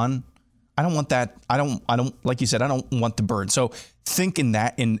take me on? I don't want that. I don't, like you said, I don't want the burden. So think in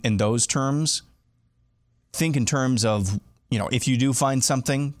those terms. Think in terms of, if you do find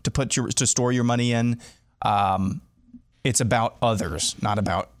something to store your money in, it's about others, not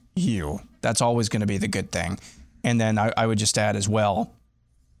about you. That's always going to be the good thing. And then I would just add as well,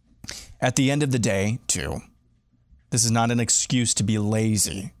 at the end of the day, too, this is not an excuse to be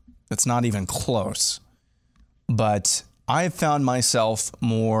lazy. That's not even close. But I've found myself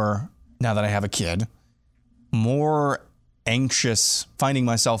more, now that I have a kid, more anxious, finding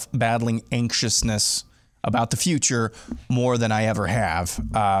myself battling anxiousness about the future more than I ever have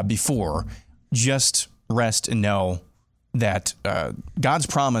before. Just rest and know that God's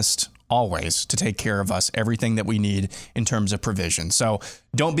promised always to take care of us, everything that we need in terms of provision. So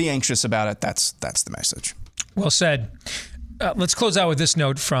don't be anxious about it. That's the message. Well said. Let's close out with this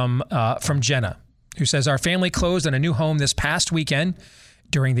note from Jenna, who says, our family closed on a new home this past weekend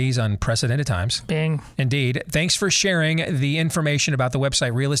during these unprecedented times. Bing. Indeed. Thanks for sharing the information about the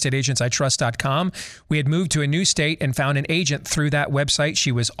website realestateagentsitrust.com. We had moved to a new state and found an agent through that website.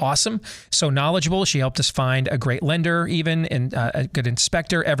 She was awesome, so knowledgeable. She helped us find a great lender, even, and a good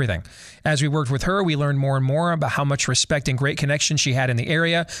inspector, everything. As we worked with her, we learned more and more about how much respect and great connection she had in the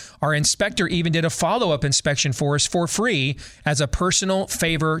area. Our inspector even did a follow-up inspection for us for free as a personal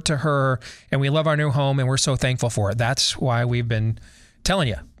favor to her, and we love our new home, and we're so thankful for it. That's why we've been telling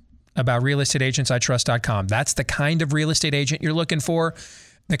you about realestateagentsitrust.com. That's the kind of real estate agent you're looking for,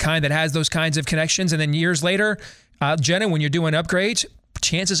 the kind that has those kinds of connections. And then years later, Jenna, when you're doing upgrades,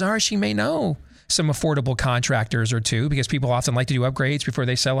 chances are she may know some affordable contractors or two, because people often like to do upgrades before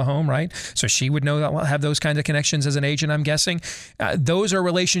they sell a home, right? So she would have those kinds of connections as an agent, I'm guessing. Those are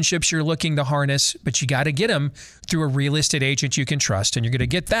relationships you're looking to harness, but you got to get them through a real estate agent you can trust. And you're going to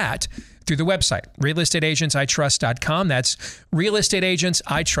get that through the website, realestateagentsitrust.com. That's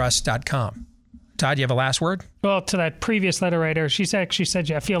realestateagentsitrust.com. Todd, you have a last word? Well, to that previous letter writer, she actually said,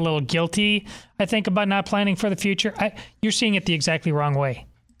 I feel a little guilty, I think, about not planning for the future. You're seeing it the exactly wrong way.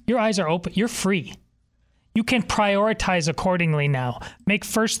 Your eyes are open. You're free. You can prioritize accordingly now. Make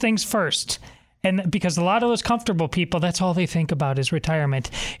first things first. And because a lot of those comfortable people, that's all they think about is retirement.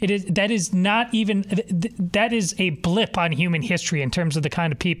 That is a blip on human history in terms of the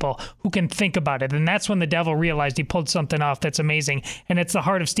kind of people who can think about it. And that's when the devil realized he pulled something off that's amazing. And it's the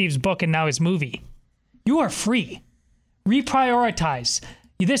heart of Steve's book and now his movie. You are free. Reprioritize.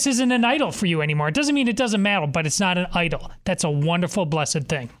 This isn't an idol for you anymore. It doesn't mean it doesn't matter, but it's not an idol. That's a wonderful, blessed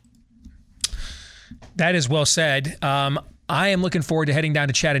thing. That is well said. I am looking forward to heading down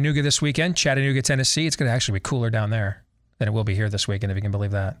to Chattanooga this weekend, Chattanooga, Tennessee. It's going to actually be cooler down there than it will be here this weekend, if you can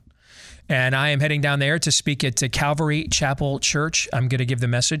believe that. And I am heading down there to speak at Calvary Chapel Church. I'm going to give the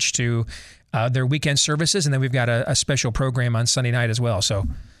message to their weekend services, and then we've got a special program on Sunday night as well. So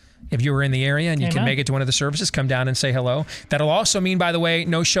If you were in the area and you can Amen. make it to one of the services, come down and say hello. That'll also mean, by the way,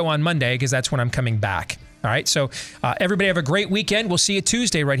 no show on Monday because that's when I'm coming back. All right. So everybody have a great weekend. We'll see you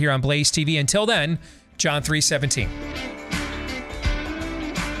Tuesday right here on Blaze TV. Until then, John 3:17.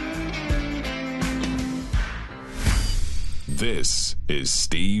 This is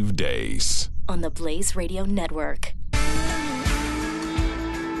Steve Deace on the Blaze Radio Network.